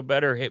and feel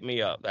better, hit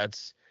me up.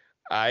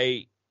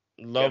 I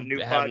love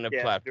having a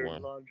platform.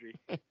 Dirty Laundry.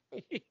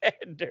 Yeah,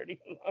 Dirty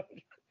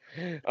Laundry.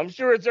 I'm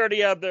sure it's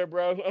already out there,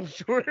 bro. I'm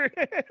sure there's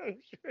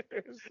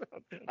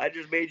something. I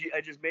just made you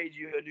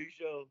a new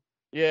show.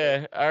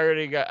 Yeah,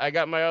 I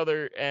got my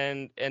other,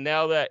 and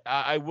now that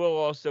I will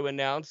also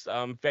announce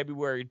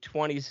February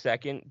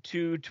 22nd,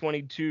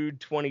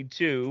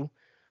 2/22/22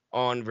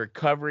 on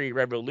Recovery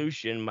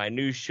Revolution, my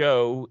new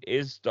show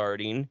is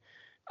starting.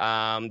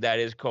 That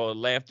is called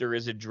Laughter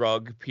is a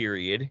Drug,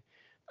 period.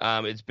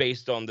 It's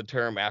based on the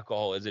term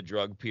alcohol is a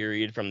drug,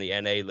 period, from the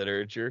NA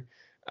literature.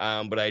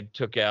 But I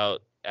took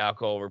out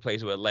alcohol,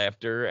 replaced it with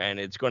laughter, and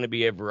it's going to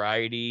be a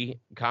variety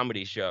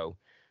comedy show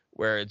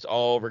where it's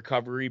all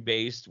recovery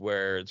based,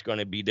 where it's going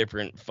to be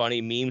different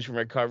funny memes from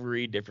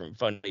recovery, different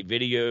funny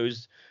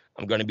videos.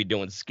 I'm going to be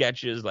doing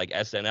sketches like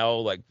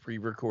SNL, like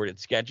pre-recorded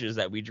sketches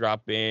that we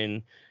drop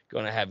in.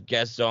 Going to have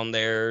guests on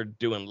there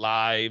doing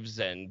lives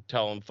and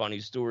telling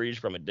funny stories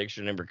from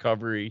addiction and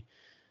recovery.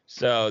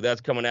 So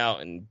that's coming out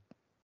in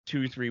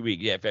 2-3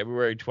 weeks. Yeah,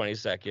 February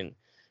 22nd.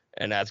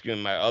 And that's going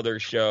to be my other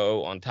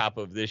show on top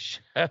of this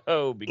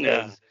show,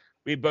 because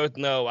we both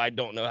know I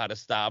don't know how to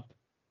stop.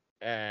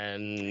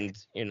 And,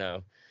 you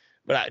know,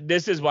 but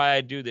this is why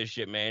I do this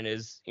shit, man,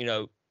 is, you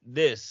know,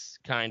 this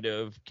kind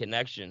of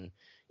connection,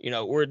 you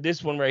know, or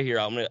this one right here.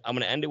 I'm going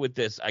to end it with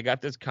this. I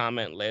got this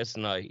comment last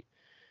night.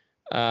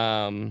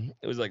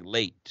 It was like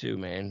late too,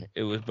 man.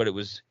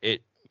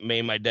 It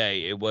made my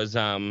day. It was,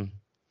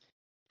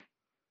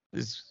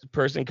 this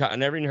person, I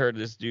never even heard of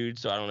this dude,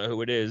 so I don't know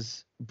who it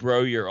is.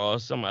 Bro, you're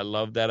awesome. I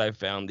love that I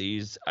found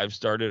these. I've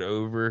started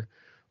over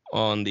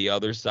on the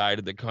other side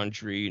of the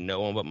country. No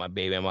one but my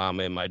baby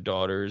mama and my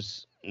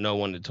daughters. No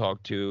one to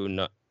talk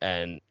to,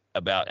 and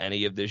about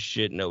any of this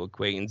shit. No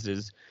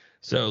acquaintances.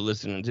 So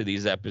listening to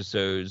these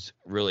episodes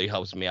really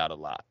helps me out a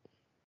lot.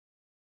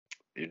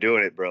 You're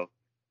doing it, bro.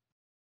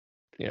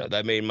 You know,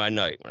 that made my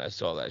night when I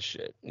saw that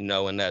shit.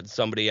 Knowing that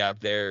somebody out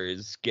there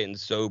is getting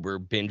sober,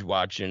 binge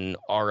watching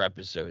our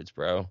episodes,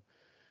 bro.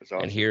 That's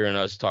awesome. And hearing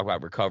us talk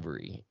about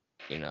recovery.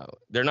 You know,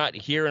 they're not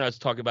hearing us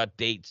talk about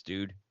dates,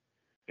 dude.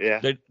 Yeah.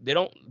 They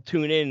don't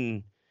tune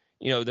in.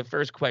 You know, the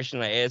first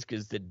question I ask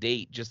is the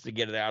date just to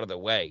get it out of the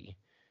way.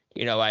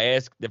 You know,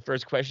 the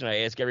first question I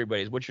ask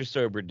everybody is, what's your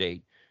sober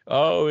date?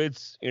 Oh,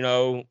 it's,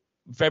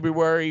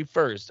 February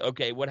 1st.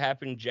 Okay, what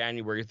happened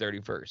January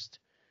 31st?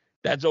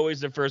 That's always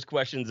the first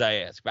questions I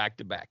ask, back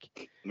to back.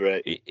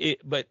 Right.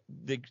 But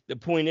the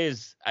point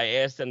is, I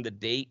ask them the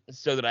date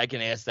so that I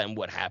can ask them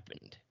what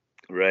happened.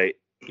 Right.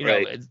 You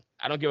know,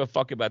 I don't give a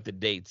fuck about the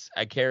dates.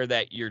 I care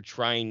that you're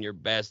trying your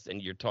best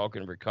and you're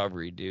talking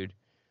recovery, dude.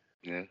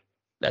 Yeah.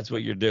 That's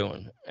what you're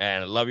doing.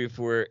 And I love you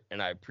for it,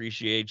 and I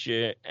appreciate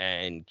you.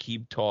 And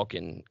keep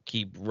talking,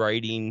 keep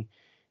writing,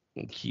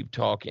 and keep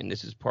talking.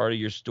 This is part of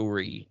your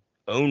story.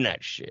 Own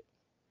that shit.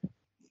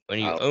 When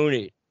you own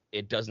it,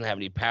 it doesn't have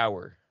any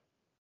power.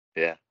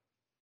 Yeah.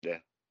 Yeah.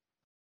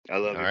 I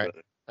love you, All right.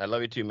 brother. I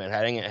love you too, man.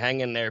 Hang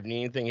in there. If you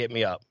need anything, hit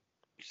me up.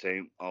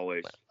 Same,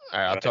 always. All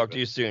right. I'll talk to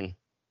you soon.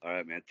 All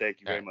right, man.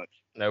 Thank you very much.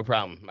 No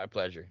problem. My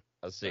pleasure.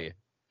 I'll see you.